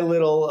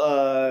little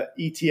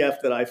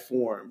ETF that I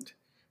formed.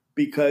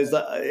 because,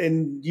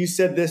 and you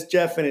said this,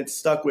 Jeff, and it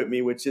stuck with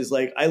me, which is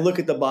like, I look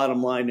at the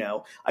bottom line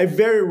now. I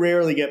very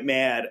rarely get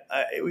mad.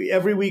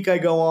 Every week I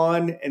go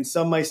on and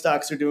some of my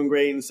stocks are doing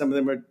great and some of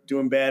them are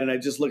doing bad. And I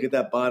just look at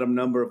that bottom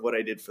number of what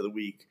I did for the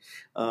week.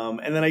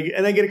 And then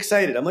I get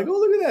excited. I'm like, oh,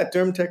 look at that.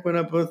 DermTech went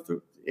up with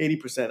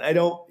 80%. I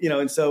don't,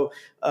 and so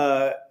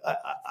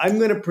I'm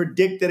going to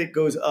predict that it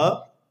goes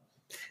up,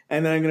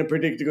 and then I'm going to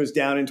predict it goes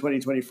down in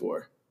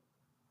 2024.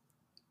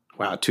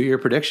 Wow. 2-year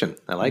prediction.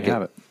 I like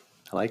it.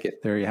 I like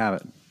it. There you have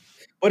it.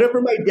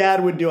 Whatever my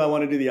dad would do, I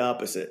want to do the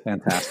opposite.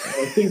 Fantastic.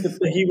 I think that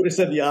he would have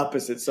said the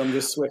opposite, so I'm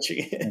just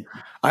switching it.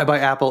 I buy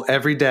Apple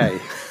every day.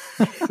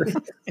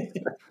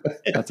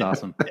 That's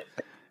awesome.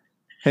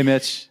 Hey,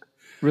 Mitch,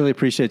 really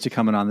appreciate you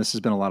coming on. This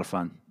has been a lot of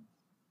fun.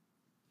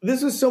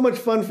 This was so much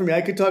fun for me.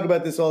 I could talk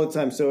about this all the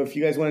time. So if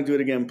you guys want to do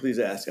it again, please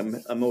ask.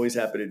 I'm always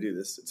happy to do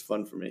this. It's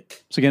fun for me.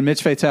 So again,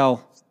 Mitch Fatel.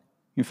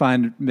 You can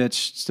find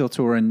Mitch still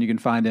touring. You can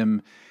find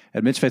him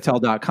at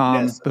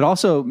mitchfatel.com. Yes. But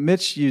also,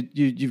 Mitch,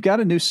 you've got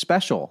a new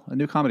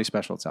comedy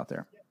special that's out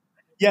there.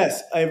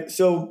 Yes.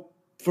 So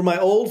for my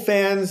old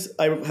fans,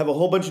 I have a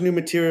whole bunch of new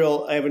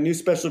material. I have a new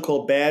special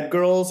called Bad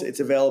Girls.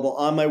 It's available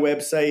on my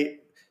website.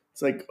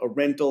 It's like a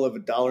rental of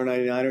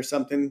 $1.99 or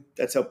something.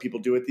 That's how people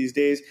do it these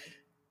days.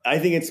 I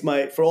think it's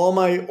for all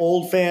my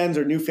old fans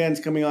or new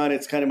fans coming on,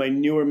 it's kind of my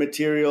newer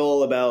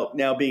material about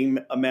now being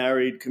a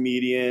married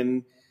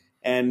comedian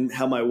and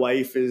how my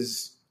wife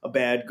is a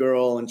bad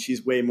girl and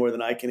she's way more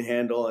than I can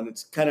handle. And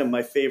it's kind of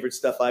my favorite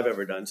stuff I've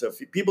ever done. So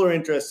if people are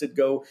interested,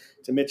 go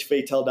to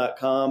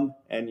mitchfatel.com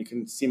and you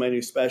can see my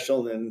new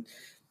special, and then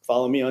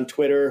follow me on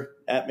Twitter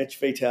at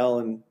Mitch Fatel.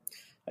 And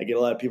I get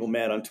a lot of people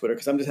mad on Twitter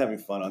because I'm just having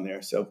fun on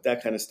there. So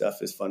that kind of stuff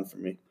is fun for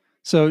me.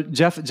 So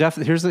Jeff,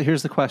 here's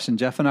the question.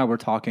 Jeff and I were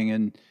talking,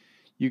 and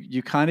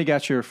you kind of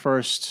got your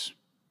first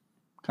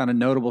kind of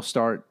notable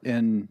start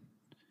in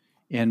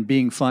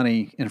being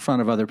funny in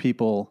front of other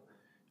people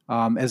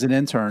as an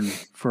intern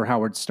for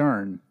Howard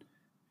Stern.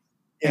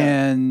 Yeah.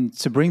 And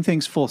to bring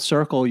things full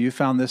circle, you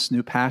found this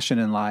new passion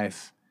in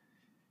life.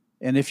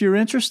 And if you're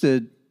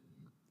interested,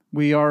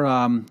 we are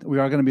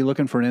going to be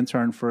looking for an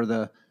intern for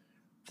the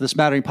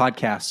Smattering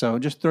podcast. So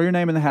just throw your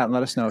name in the hat and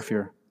let us know if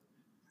you're.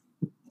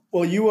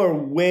 Well, you are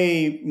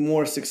way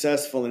more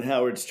successful than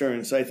Howard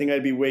Stern, so I think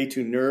I'd be way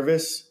too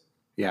nervous.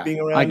 Yeah, being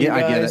around you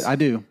guys. I get it.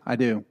 I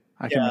do.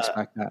 I can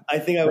respect that. I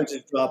think I would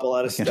just drop a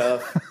lot of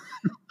stuff.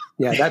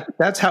 Yeah,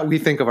 that's how we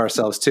think of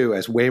ourselves too,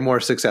 as way more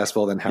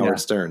successful than Howard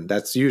Stern.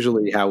 That's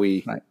usually how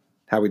we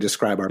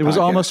describe our. It was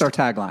almost our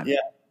tagline. Yeah,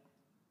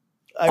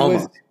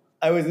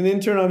 I was an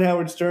intern on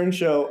Howard Stern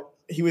show.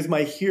 He was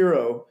my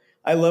hero.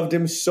 I loved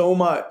him so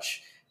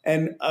much.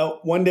 And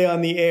one day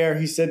on the air,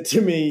 he said to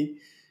me,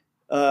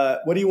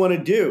 what do you want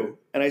to do?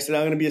 And I said,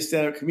 I'm going to be a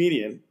stand-up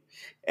comedian.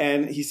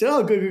 And he said,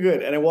 oh,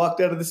 good. And I walked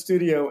out of the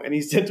studio, and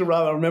he said to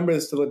Robin, I remember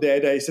this till the day I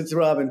die. He said to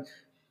Robin,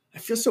 I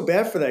feel so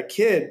bad for that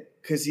kid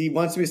because he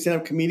wants to be a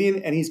stand-up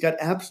comedian, and he's got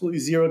absolutely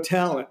zero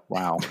talent.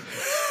 Wow.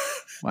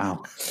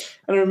 And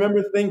I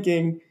remember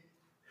thinking,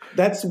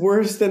 that's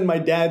worse than my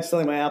dad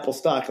selling my Apple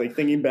stock, like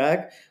thinking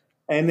back.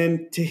 And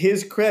then to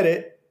his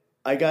credit,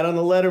 I got on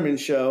the Letterman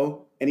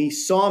show, and he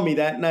saw me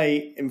that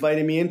night,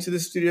 invited me into the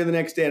studio the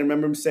next day. And I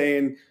remember him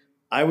saying,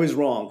 I was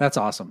wrong. That's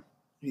awesome.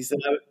 He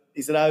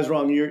said, I was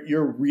wrong.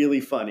 You're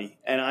really funny.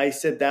 And I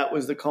said, that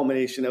was the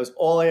culmination. That was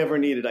all I ever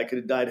needed. I could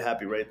have died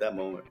happy right at that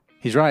moment.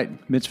 He's right.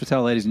 Mitch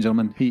Fatel, ladies and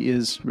gentlemen. He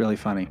is really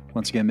funny.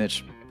 Once again,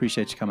 Mitch,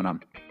 appreciate you coming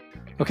on.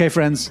 Okay,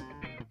 friends,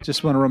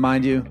 just want to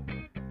remind you,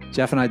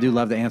 Jeff and I do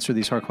love to answer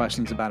these hard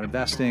questions about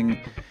investing.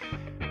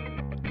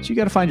 So you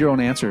got to find your own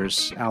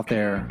answers out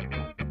there.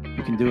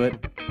 You can do it.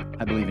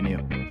 I believe in you.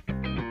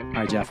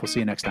 All right, Jeff, we'll see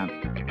you next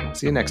time.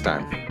 See you next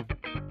time.